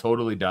it. I've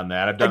totally done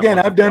that.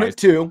 I've done it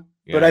too,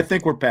 but I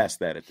think we're past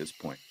that at this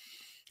point.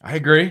 I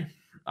agree.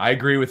 I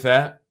agree with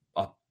that.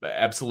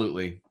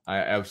 Absolutely.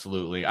 Now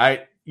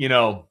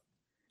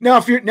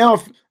if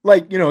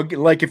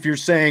you're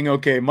saying,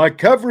 okay, my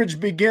coverage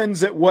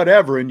begins at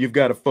whatever, and you've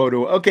got a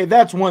photo. Okay,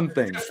 that's one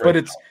thing.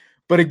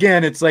 But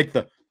again, it's like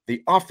the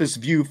office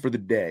view for the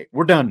day.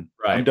 We're done.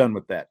 Right. I'm done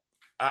with that.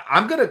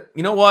 I'm going to,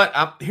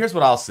 here's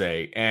what I'll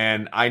say.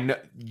 And I know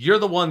you're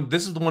the one,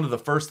 this is one of the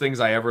first things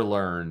I ever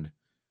learned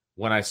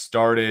when I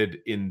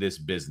started in this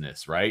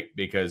business, right?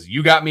 Because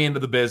you got me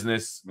into the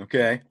business.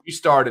 Okay. You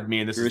started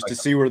me, and this is to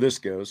see where this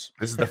goes.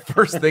 This is the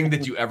first thing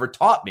that you ever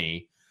taught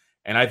me.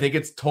 And I think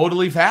it's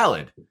totally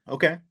valid.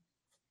 Okay.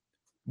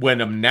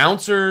 When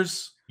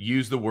announcers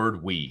use the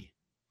word we,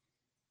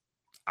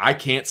 I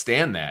can't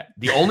stand that.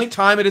 The only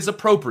time it is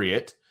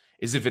appropriate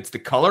is if it's the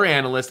color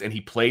analyst and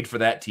he played for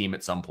that team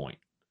at some point.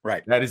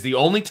 Right. That is the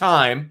only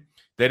time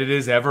that it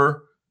is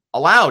ever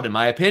allowed, in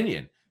my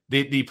opinion.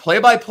 The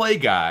play-by-play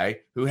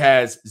guy who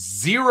has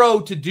zero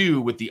to do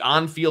with the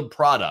on-field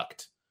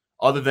product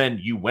other than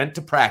you went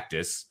to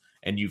practice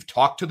and you've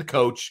talked to the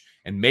coach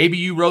and maybe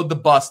you rode the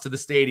bus to the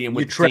stadium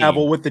with the team. You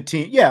travel with the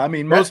team. Yeah, I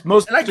mean, most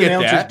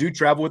announcers do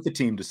travel with the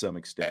team to some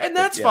extent. And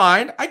that's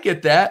fine. I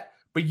get that.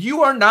 But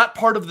you are not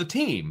part of the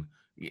team.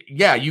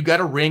 Yeah, you got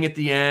a ring at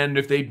the end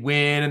if they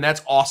win, and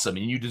that's awesome.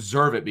 And you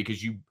deserve it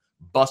because you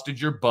busted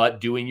your butt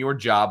doing your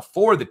job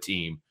for the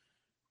team.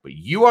 But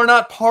you are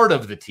not part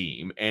of the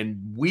team. And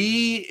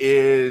we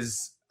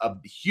is a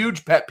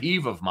huge pet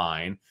peeve of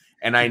mine.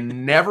 And I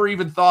never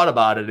even thought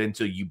about it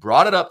until you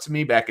brought it up to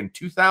me back in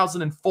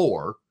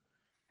 2004.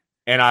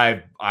 And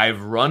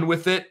I've run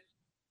with it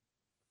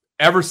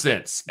ever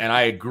since. And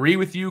I agree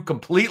with you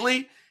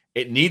completely.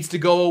 It needs to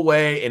go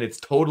away, and it's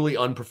totally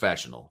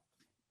unprofessional.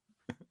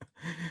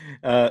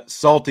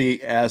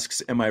 Salty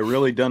asks, am I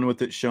really done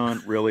with it,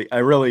 Sean? Really? I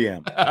really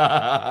am.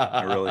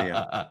 I really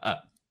am.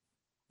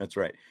 That's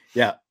right.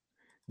 Yeah.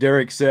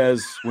 Derek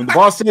says, when the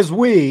boss says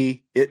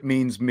we, it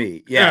means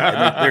me.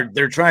 Yeah.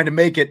 They're trying to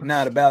make it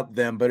not about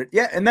them, but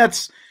and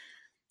that's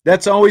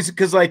always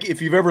because, like,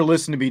 if you've ever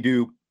listened to me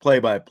do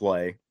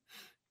play-by-play,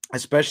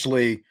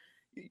 especially,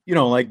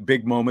 like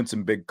big moments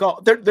and big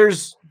call,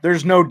 there's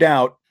no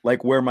doubt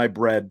like where my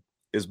bread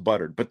is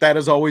buttered, but that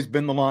has always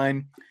been the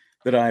line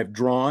that I've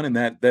drawn. And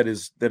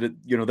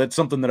that's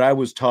something that I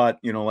was taught,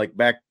 like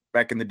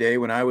back in the day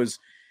when I was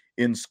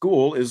in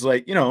school is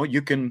like,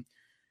 you can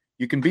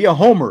be a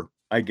homer,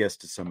 I guess,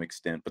 to some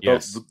extent, but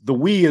yes. the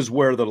we is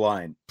where the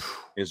line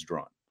is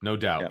drawn. No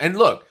doubt. Yeah. And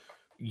look,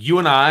 you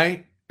and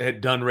I had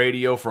done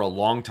radio for a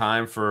long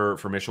time for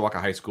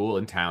Mishawaka High School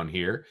in town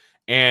here.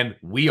 And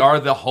we are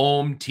the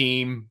home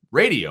team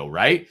radio,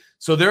 right?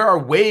 So there are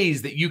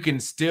ways that you can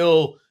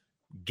still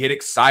get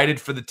excited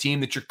for the team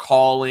that you're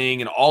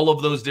calling and all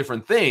of those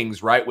different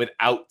things, right?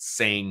 Without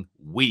saying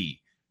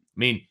we. I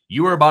mean,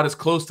 you are about as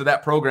close to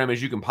that program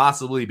as you can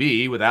possibly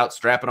be without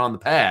strapping on the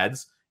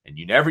pads, and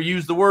you never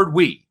use the word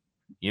we.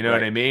 You know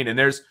what I mean? And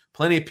there's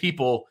plenty of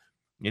people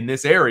in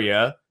this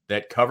area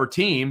that cover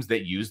teams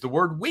that use the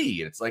word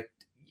we. And it's like,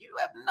 you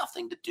have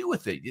nothing to do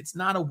with it. It's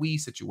not a we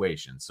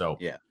situation. So,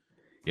 yeah.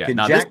 Can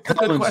now, Jack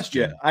Collins,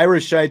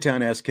 Irish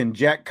Chi-Town asks, can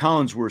Jack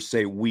Collinsworth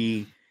say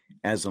we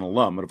as an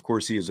alum? And of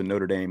course, he is a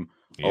Notre Dame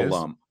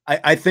alum.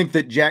 I think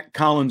that Jack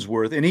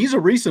Collinsworth, and he's a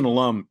recent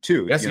alum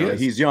too. Yes,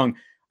 he's young.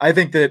 I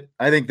think that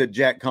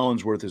Jack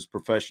Collinsworth is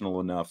professional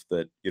enough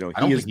that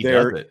he is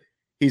there.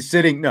 he's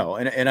sitting. No,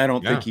 and I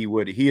don't think he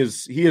would. He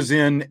is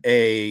in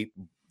a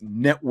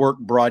network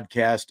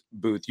broadcast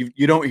booth.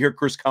 You don't hear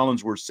Chris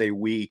Collinsworth say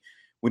 "we"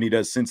 when he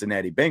does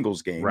Cincinnati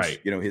Bengals games. Right.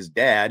 His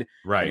dad.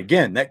 Right. And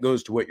again, that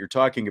goes to what you're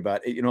talking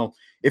about.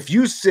 If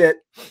you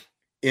sit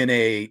in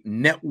a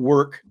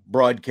network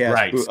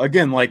broadcast booth,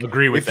 again, like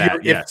agree with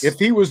that. If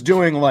he was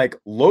doing like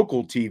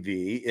local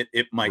TV,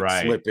 it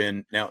might slip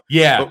in now.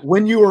 Yeah. But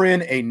when you are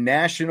in a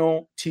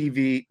national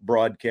TV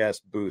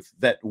broadcast booth,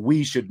 that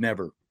 "we" should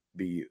never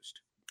be used.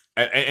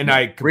 And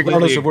I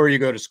regardless of where you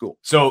go to school.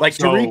 So like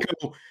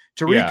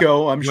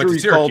Tirico, I'm sure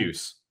he's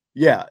Syracuse.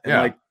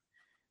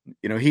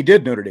 And he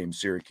did Notre Dame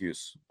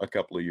Syracuse a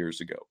couple of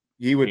years ago.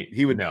 He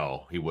would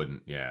no, he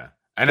wouldn't. Yeah.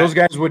 And those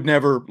guys would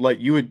never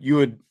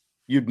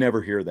you'd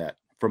never hear that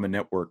from a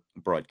network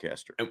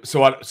broadcaster.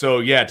 So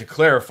to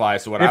clarify,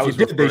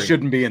 they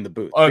shouldn't be in the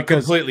booth.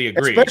 Completely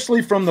agree.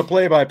 Especially from the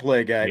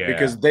play-by-play guy,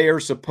 because they are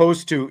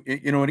supposed to,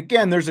 and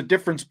again, there's a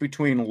difference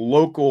between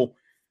local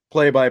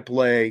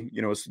play-by-play,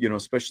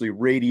 especially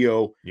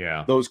radio,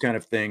 those kind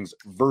of things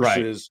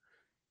versus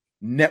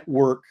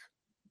network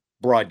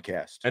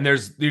broadcast. And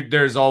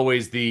there's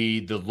always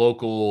the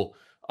local,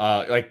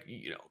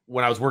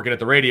 when I was working at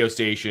the radio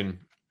station,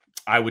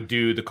 I would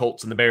do the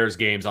Colts and the Bears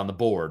games on the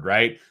board,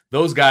 right?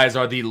 Those guys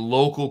are the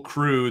local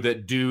crew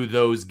that do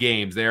those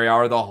games. They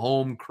are the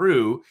home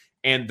crew,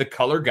 and the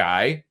color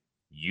guy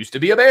used to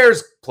be a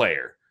Bears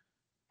player.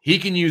 He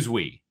can use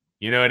 "we."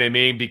 You know what I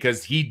mean?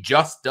 Because he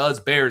just does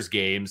Bears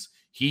games.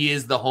 He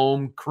is the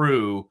home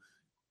crew.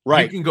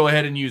 Right. You can go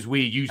ahead and use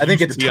 "we." I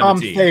think it's Tom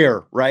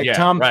Thayer, right? Yeah,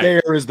 Tom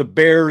Thayer is the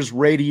Bears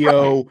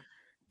radio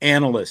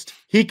analyst.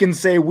 He can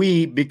say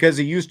 "we" because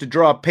he used to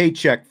draw a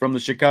paycheck from the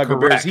Chicago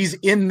Bears. He's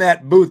in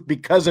that booth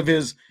because of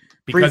his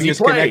previous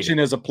connection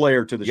as a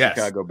player to the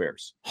Chicago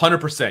Bears.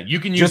 100%. You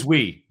can use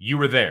 "we." You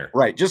were there.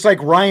 Right. Just like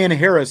Ryan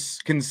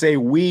Harris can say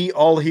 "we"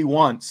 all he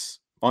wants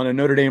on a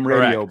Notre Dame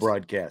radio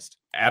broadcast.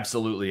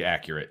 Absolutely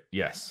accurate.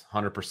 Yes,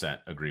 100%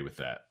 agree with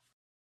that.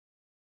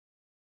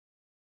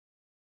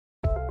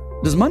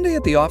 Does Monday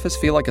at the office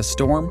feel like a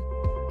storm?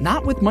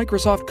 Not with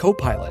Microsoft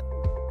Copilot.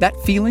 That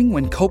feeling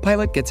when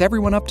Copilot gets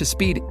everyone up to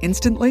speed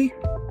instantly?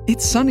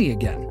 It's sunny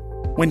again.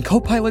 When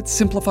Copilot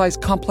simplifies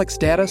complex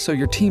data so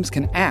your teams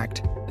can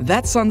act,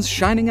 that sun's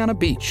shining on a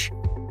beach.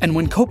 And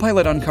when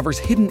Copilot uncovers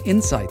hidden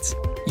insights,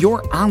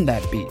 you're on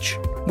that beach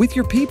with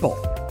your people,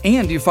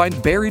 and you find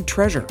buried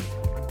treasure.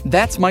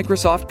 That's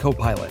Microsoft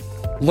Copilot.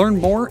 Learn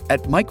more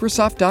at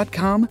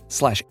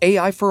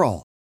Microsoft.com/AI for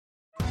all.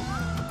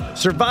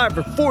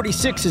 Survivor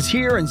 46 is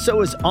here, and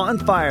so is On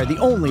Fire, the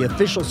only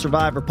official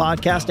Survivor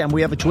podcast, and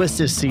we have a twist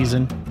this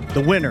season. The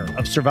winner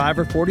of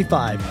Survivor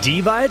 45,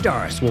 Dee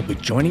Valladares, will be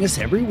joining us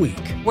every week.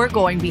 We're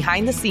going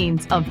behind the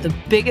scenes of the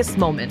biggest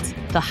moments,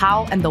 the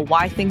how and the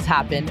why things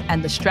happen,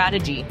 and the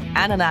strategy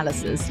and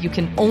analysis you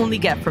can only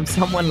get from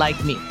someone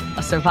like me,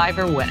 a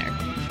Survivor winner.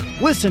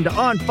 Listen to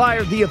On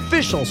Fire, the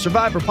official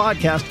Survivor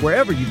podcast,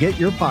 wherever you get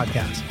your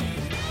podcasts.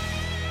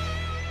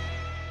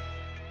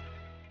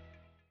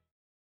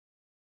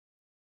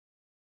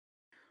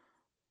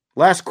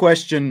 Last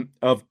question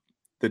of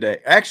the day.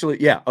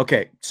 Actually,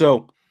 okay.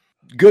 So,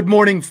 Good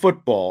Morning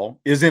Football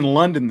is in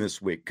London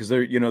this week because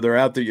they're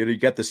out there. You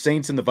got the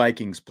Saints and the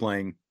Vikings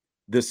playing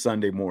this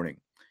Sunday morning.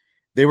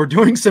 They were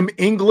doing some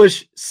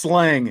English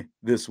slang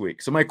this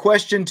week. So my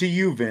question to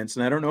you, Vince,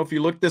 and I don't know if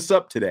you looked this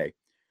up today.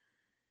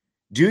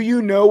 Do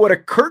you know what a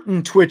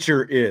curtain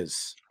twitcher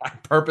is? I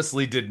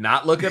purposely did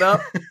not look it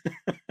up,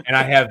 and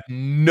I have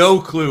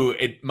no clue.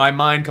 My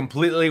mind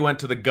completely went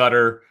to the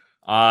gutter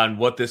on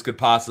what this could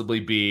possibly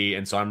be,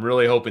 and so I'm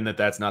really hoping that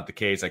that's not the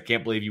case. I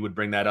can't believe you would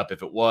bring that up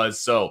if it was.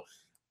 So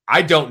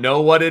I don't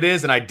know what it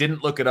is, and I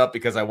didn't look it up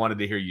because I wanted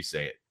to hear you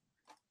say it.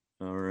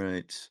 All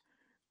right.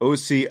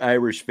 OC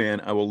Irish fan,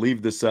 I will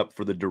leave this up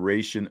for the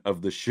duration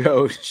of the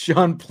show.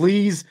 Sean,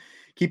 please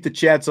keep the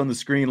chats on the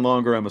screen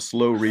longer. I'm a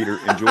slow reader.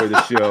 Enjoy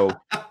the show.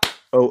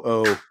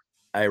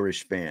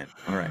 Irish fan.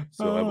 All right.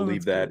 So I will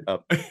leave that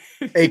up.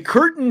 A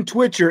curtain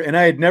twitcher, and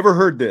I had never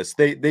heard this.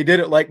 They did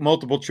it like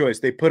multiple choice.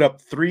 They put up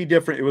three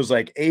different, it was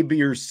like A,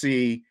 B, or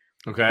C.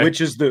 Okay.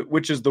 Which is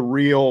the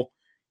real,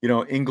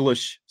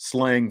 English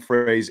slang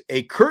phrase.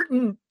 A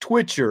curtain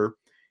twitcher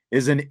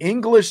is an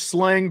English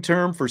slang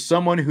term for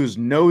someone who's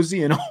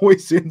nosy and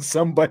always in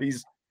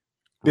somebody's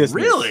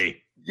business.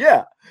 Really?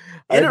 Yeah.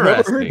 I've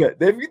never heard that.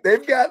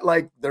 They've got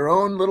like their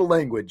own little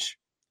language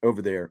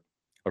over there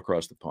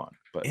across the pond.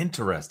 But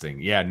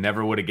interesting. Yeah,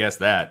 never would have guessed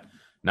that.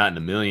 Not in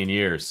a million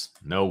years.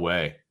 No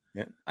way.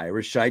 Yeah.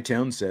 Irish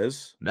Chi-Town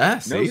says.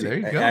 See, there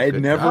you go.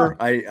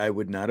 I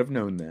would not have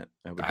known that.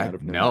 I would not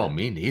have known that.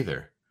 Me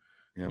neither.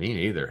 Yep. Me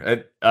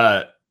neither.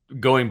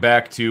 Going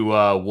back to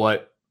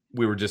what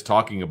we were just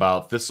talking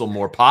about,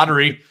 Thistlemore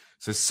Pottery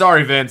says,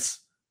 sorry, Vince.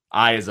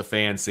 I, as a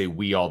fan, say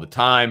 "we" all the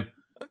time.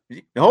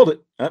 Hold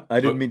it. I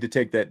didn't mean to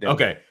take that down.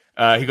 Okay.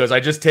 He goes, I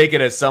just take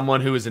it as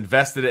someone who is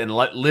invested and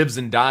lives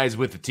and dies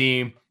with the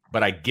team,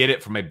 but I get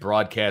it from a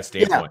broadcast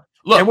standpoint. Yeah.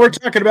 Look, and we're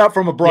talking about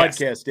from a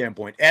broadcast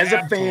standpoint. As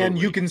a fan,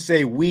 you can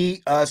say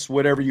 "we," "us,"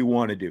 whatever you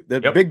want to do.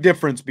 The big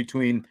difference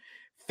between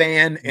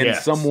fan and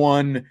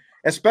someone,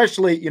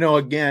 especially,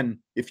 again,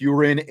 if you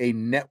were in a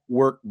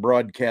network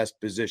broadcast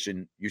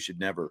position, you should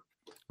never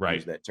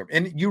use that term.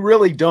 And you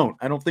really don't.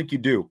 I don't think you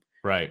do.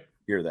 Right.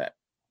 Hear that.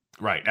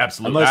 Right.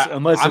 Absolutely.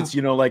 Unless it's,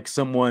 like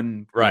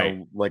someone,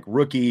 right. Like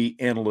rookie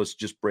analyst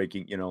just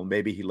breaking,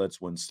 maybe he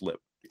lets one slip.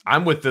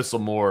 I'm with this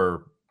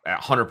more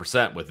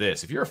 100% with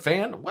this. If you're a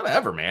fan,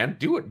 whatever, man,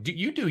 do it.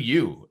 You do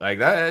you. Like,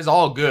 that is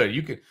all good.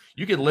 You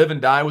can live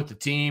and die with the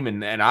team.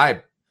 And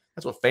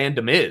that's what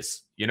fandom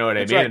is. You know what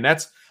I mean? Right. And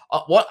that's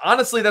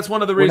honestly, that's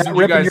one of the reasons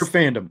you guys, your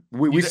fandom.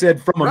 We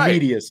said from a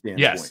media standpoint.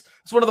 Yes.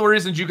 It's one of the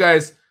reasons you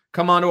guys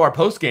come on to our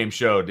post-game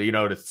show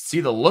to see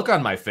the look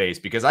on my face,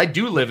 because I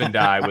do live and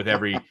die with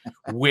every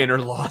win or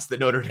loss that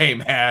Notre Dame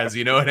has.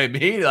 You know what I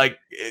mean? Like,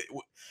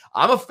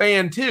 I'm a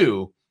fan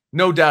too,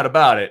 no doubt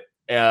about it.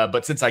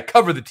 But since I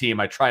cover the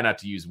team, I try not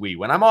to use we.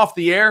 When I'm off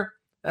the air,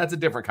 that's a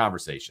different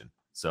conversation.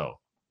 So,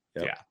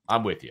 yeah,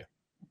 I'm with you.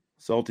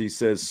 Salty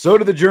says, so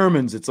do the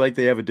Germans. It's like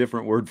they have a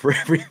different word for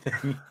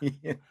everything.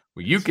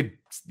 Well, you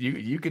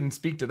can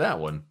speak to that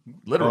one,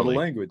 literally.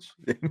 Language.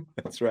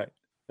 That's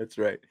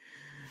right.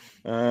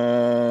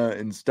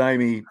 And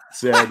Stymie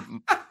said,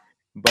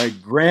 my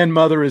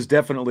grandmother is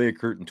definitely a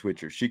curtain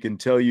twitcher. She can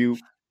tell you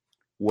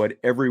what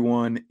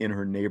everyone in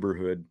her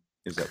neighborhood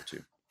is up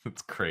to.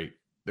 That's great.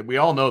 We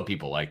all know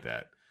people like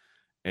that.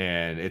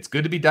 And it's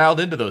good to be dialed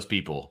into those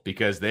people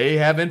because they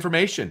have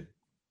information.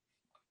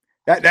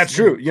 That's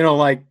true.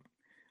 Like,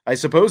 I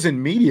suppose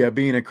in media,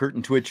 being a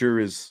curtain twitcher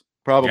is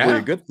probably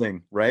a good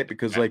thing, right?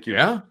 Because like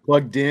you're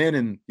plugged in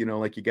and,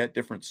 like you got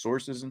different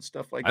sources and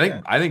stuff like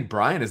that. I think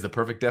Brian is the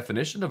perfect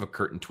definition of a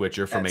curtain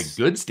twitcher from a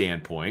good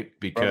standpoint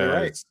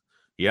because,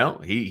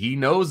 he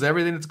knows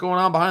everything that's going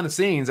on behind the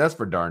scenes. That's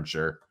for darn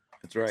sure.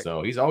 That's right.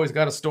 So he's always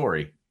got a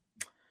story.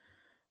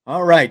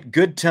 All right.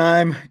 Good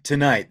time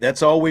tonight.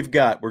 That's all we've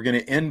got. We're going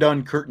to end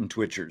on curtain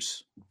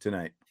twitchers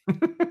tonight.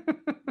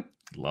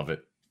 Love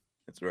it.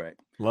 That's right.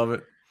 Love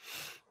it.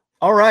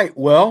 All right.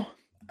 Well,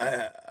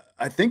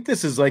 I think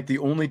this is like the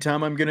only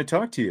time I'm going to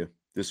talk to you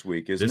this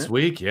week, isn't it? This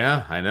week,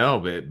 yeah, I know.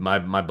 But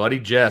my buddy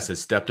Jess has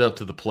stepped up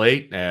to the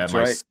plate.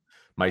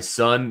 My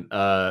son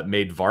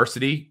made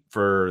varsity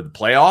for the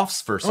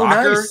playoffs for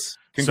soccer. Nice.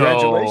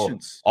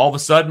 Congratulations. So all of a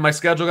sudden, my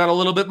schedule got a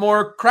little bit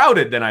more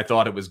crowded than I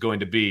thought it was going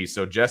to be.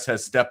 So Jess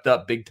has stepped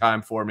up big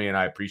time for me, and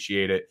I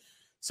appreciate it.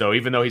 So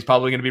even though he's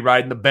probably going to be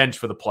riding the bench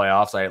for the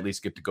playoffs, I at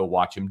least get to go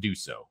watch him do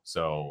so.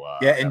 So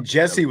and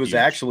Jesse was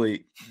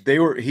actually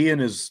he and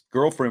his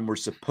girlfriend were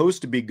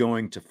supposed to be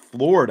going to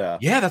Florida.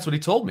 Yeah, that's what he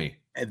told me.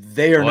 And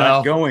they are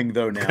not going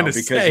though now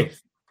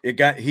because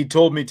he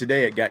told me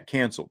today it got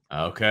canceled.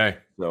 Okay.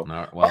 So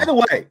by the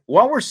way,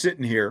 while we're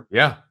sitting here,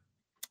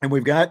 and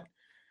we've got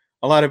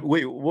a lot of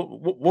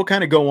we'll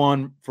kind of go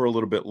on for a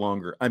little bit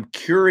longer. I'm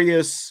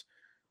curious.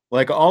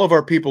 Like all of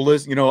our people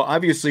listen,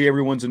 obviously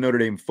everyone's a Notre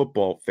Dame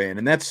football fan,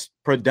 and that's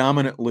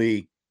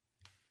predominantly,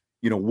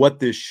 what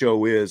this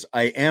show is.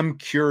 I am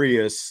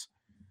curious,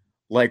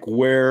 like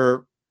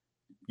where,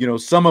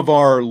 some of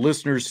our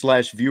listeners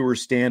 /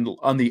 viewers stand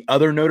on the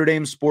other Notre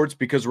Dame sports,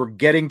 because we're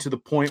getting to the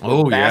point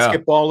where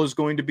basketball is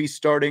going to be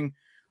starting.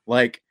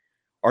 Like,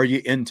 are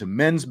you into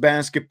men's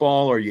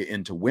basketball? Are you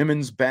into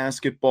women's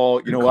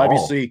basketball?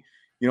 Obviously,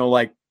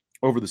 like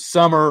over the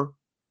summer,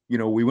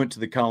 we went to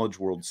the College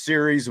World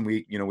Series and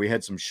we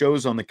had some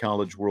shows on the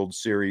College World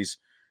Series.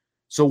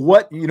 So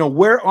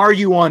where are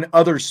you on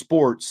other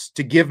sports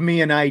to give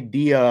me an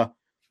idea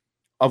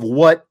of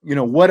what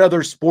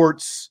other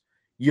sports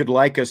you'd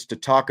like us to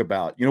talk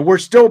about? We're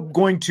still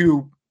going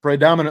to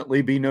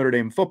predominantly be Notre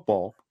Dame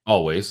football.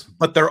 Always.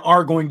 But there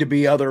are going to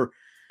be other,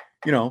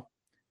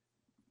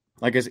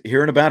 like I said,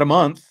 here in about a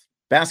month,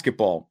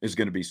 basketball is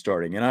going to be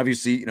starting. And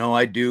obviously,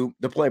 I do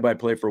the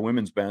play-by-play for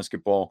women's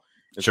basketball.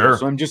 Sure. Well.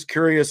 So I'm just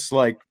curious,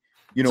 like,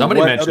 somebody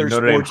what mentioned other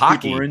Notre Dame sports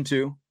hockey people are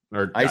into.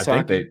 Or ice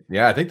hockey.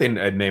 I think they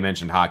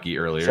mentioned hockey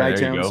earlier.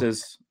 There you go.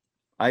 Says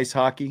ice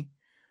hockey.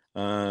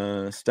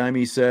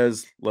 Stymie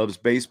says loves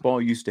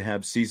baseball. Used to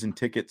have season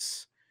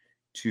tickets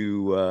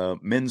to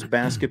men's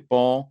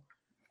basketball.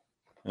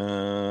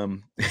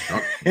 And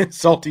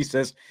Salty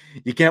says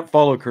you can't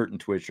follow Curtin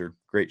Twitcher.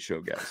 Great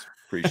show, guys.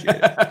 Appreciate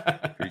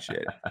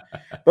it.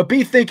 But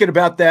be thinking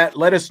about that.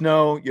 Let us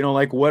know,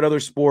 like what other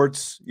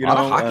sports, a lot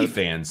of hockey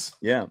fans.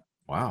 Yeah.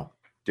 Wow.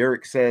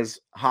 Derek says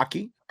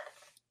hockey.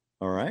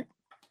 All right.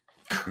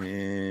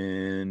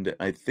 And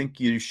I think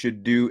you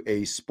should do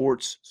a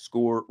sports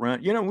score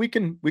round. We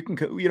can,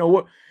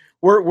 what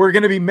we're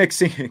going to be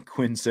mixing.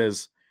 Quinn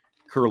says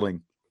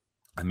curling.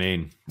 I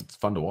mean, it's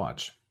fun to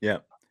watch. Yeah.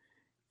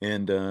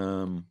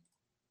 And,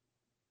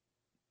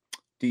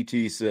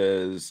 DT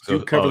says,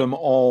 cover them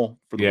all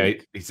for the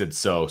week. He said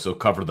so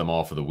cover them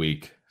all for the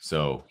week.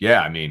 So,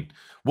 yeah, I mean,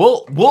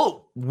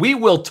 we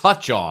will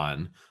touch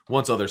on,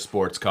 once other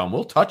sports come,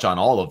 we'll touch on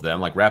all of them.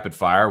 Like rapid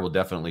fire, we'll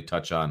definitely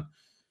touch on,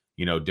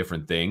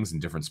 different things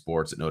and different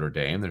sports at Notre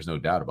Dame. There's no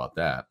doubt about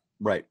that.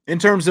 Right. In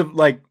terms of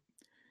like,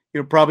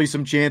 probably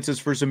some chances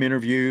for some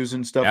interviews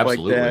and stuff like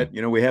that.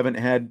 We haven't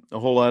had a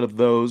whole lot of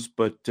those,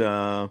 but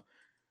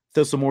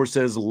Thistlemore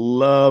says,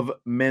 love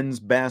men's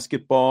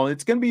basketball.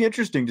 It's going to be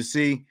interesting to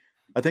see.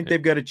 I think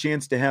they've got a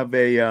chance to have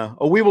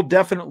we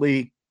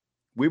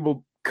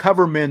will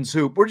cover men's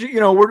hoop.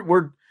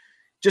 We're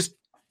just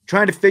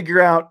trying to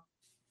figure out,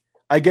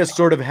 I guess,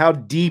 sort of how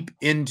deep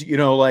into,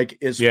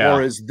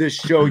 far as this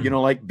show,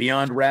 like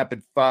beyond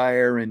rapid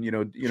fire and,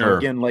 Sure.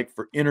 again, like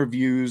for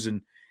interviews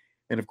and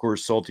of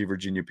course, Salty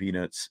Virginia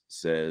Peanuts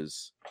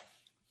says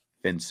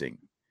fencing.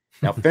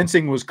 Now,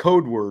 fencing was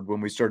code word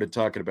when we started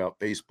talking about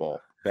baseball.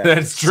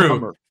 That's true.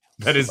 Summer.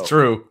 That is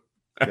true.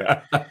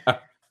 Yeah.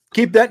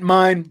 Keep that in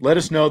mind. Let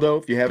us know, though,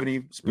 if you have any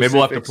specifics. Maybe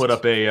we'll have to put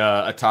up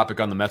a topic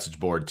on the message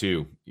board,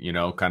 too,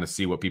 kind of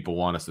see what people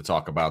want us to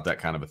talk about, that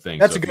kind of a thing.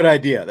 That's a good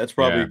idea. That's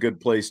probably a good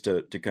place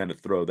to kind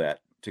of throw that,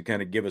 to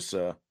kind of give us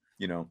a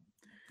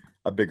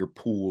bigger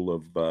pool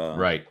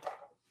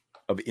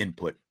of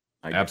input.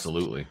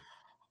 Absolutely.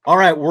 All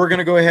right, we're going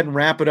to go ahead and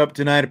wrap it up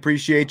tonight.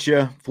 Appreciate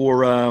you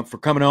for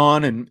coming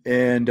on, and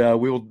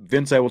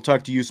Vince, I will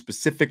talk to you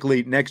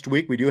specifically next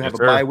week. We do have a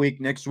bye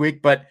week next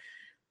week, but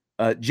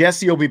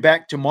Jesse will be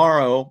back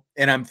tomorrow,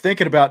 and I'm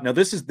thinking about, now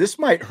this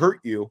might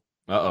hurt you.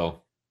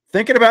 Uh-oh.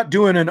 Thinking about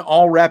doing an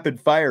all rapid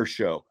fire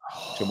show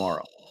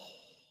tomorrow.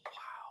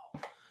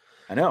 Wow.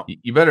 I know.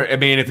 You better, I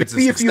mean,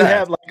 if you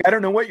have, I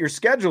don't know what your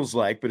schedule's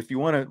like, but if you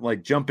want to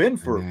jump in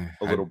for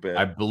a little bit.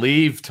 I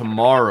believe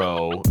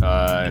tomorrow,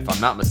 if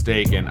I'm not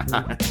mistaken,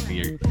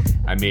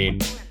 I mean,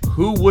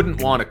 who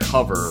wouldn't want to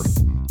cover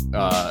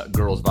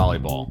girls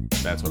volleyball?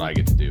 That's what I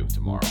get to do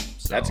tomorrow.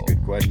 So. That's a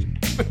good question.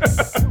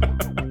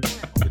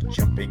 The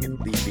jumping and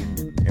leaping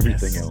and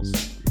everything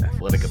else.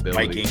 Athletic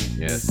ability. Spiking.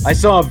 Yes. I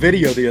saw a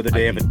video the other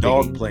day of a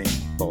dog playing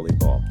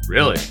volleyball.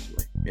 Really?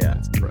 Yeah.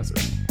 That's impressive.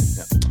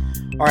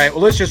 Yeah. All right.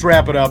 Well, let's just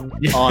wrap it up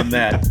on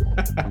that.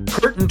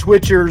 Curtain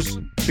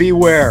twitchers,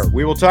 beware.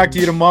 We will talk to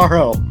you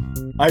tomorrow.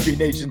 IB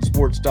Nation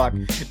Sports Talk.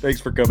 Thanks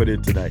for coming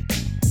in tonight.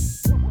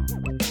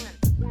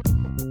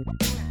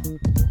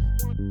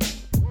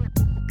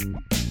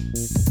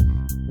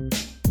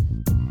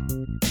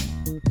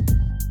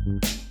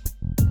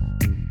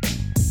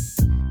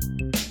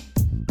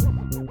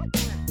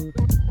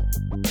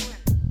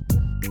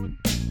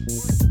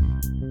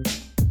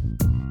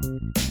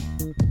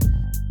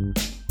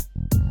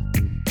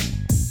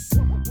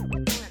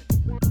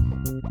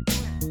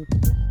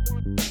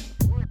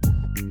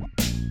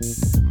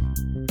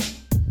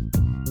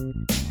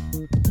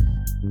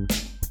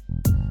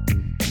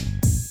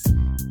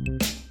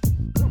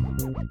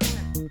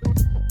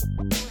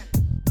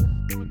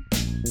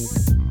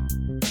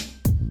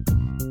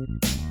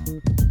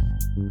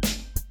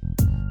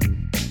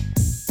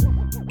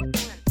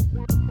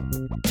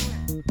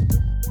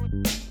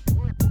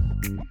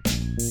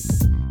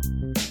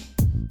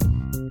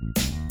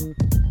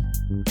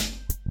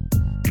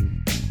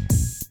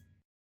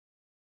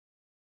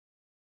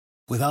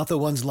 Without the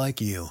ones like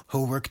you,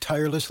 who work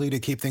tirelessly to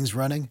keep things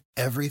running,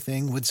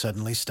 everything would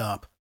suddenly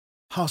stop.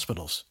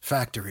 Hospitals,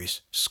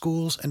 factories,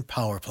 schools, and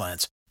power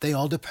plants, they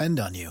all depend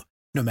on you.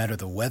 No matter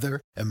the weather,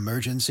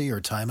 emergency,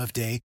 or time of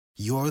day,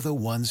 you're the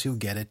ones who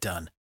get it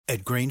done.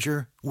 At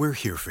Grainger, we're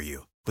here for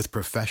you with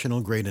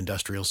professional-grade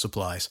industrial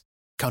supplies.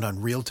 Count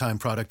on real-time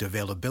product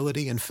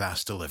availability and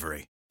fast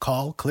delivery.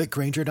 Call, click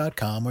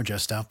Grainger.com, or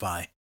just stop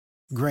by.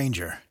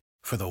 Grainger,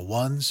 for the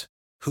ones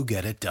who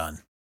get it done.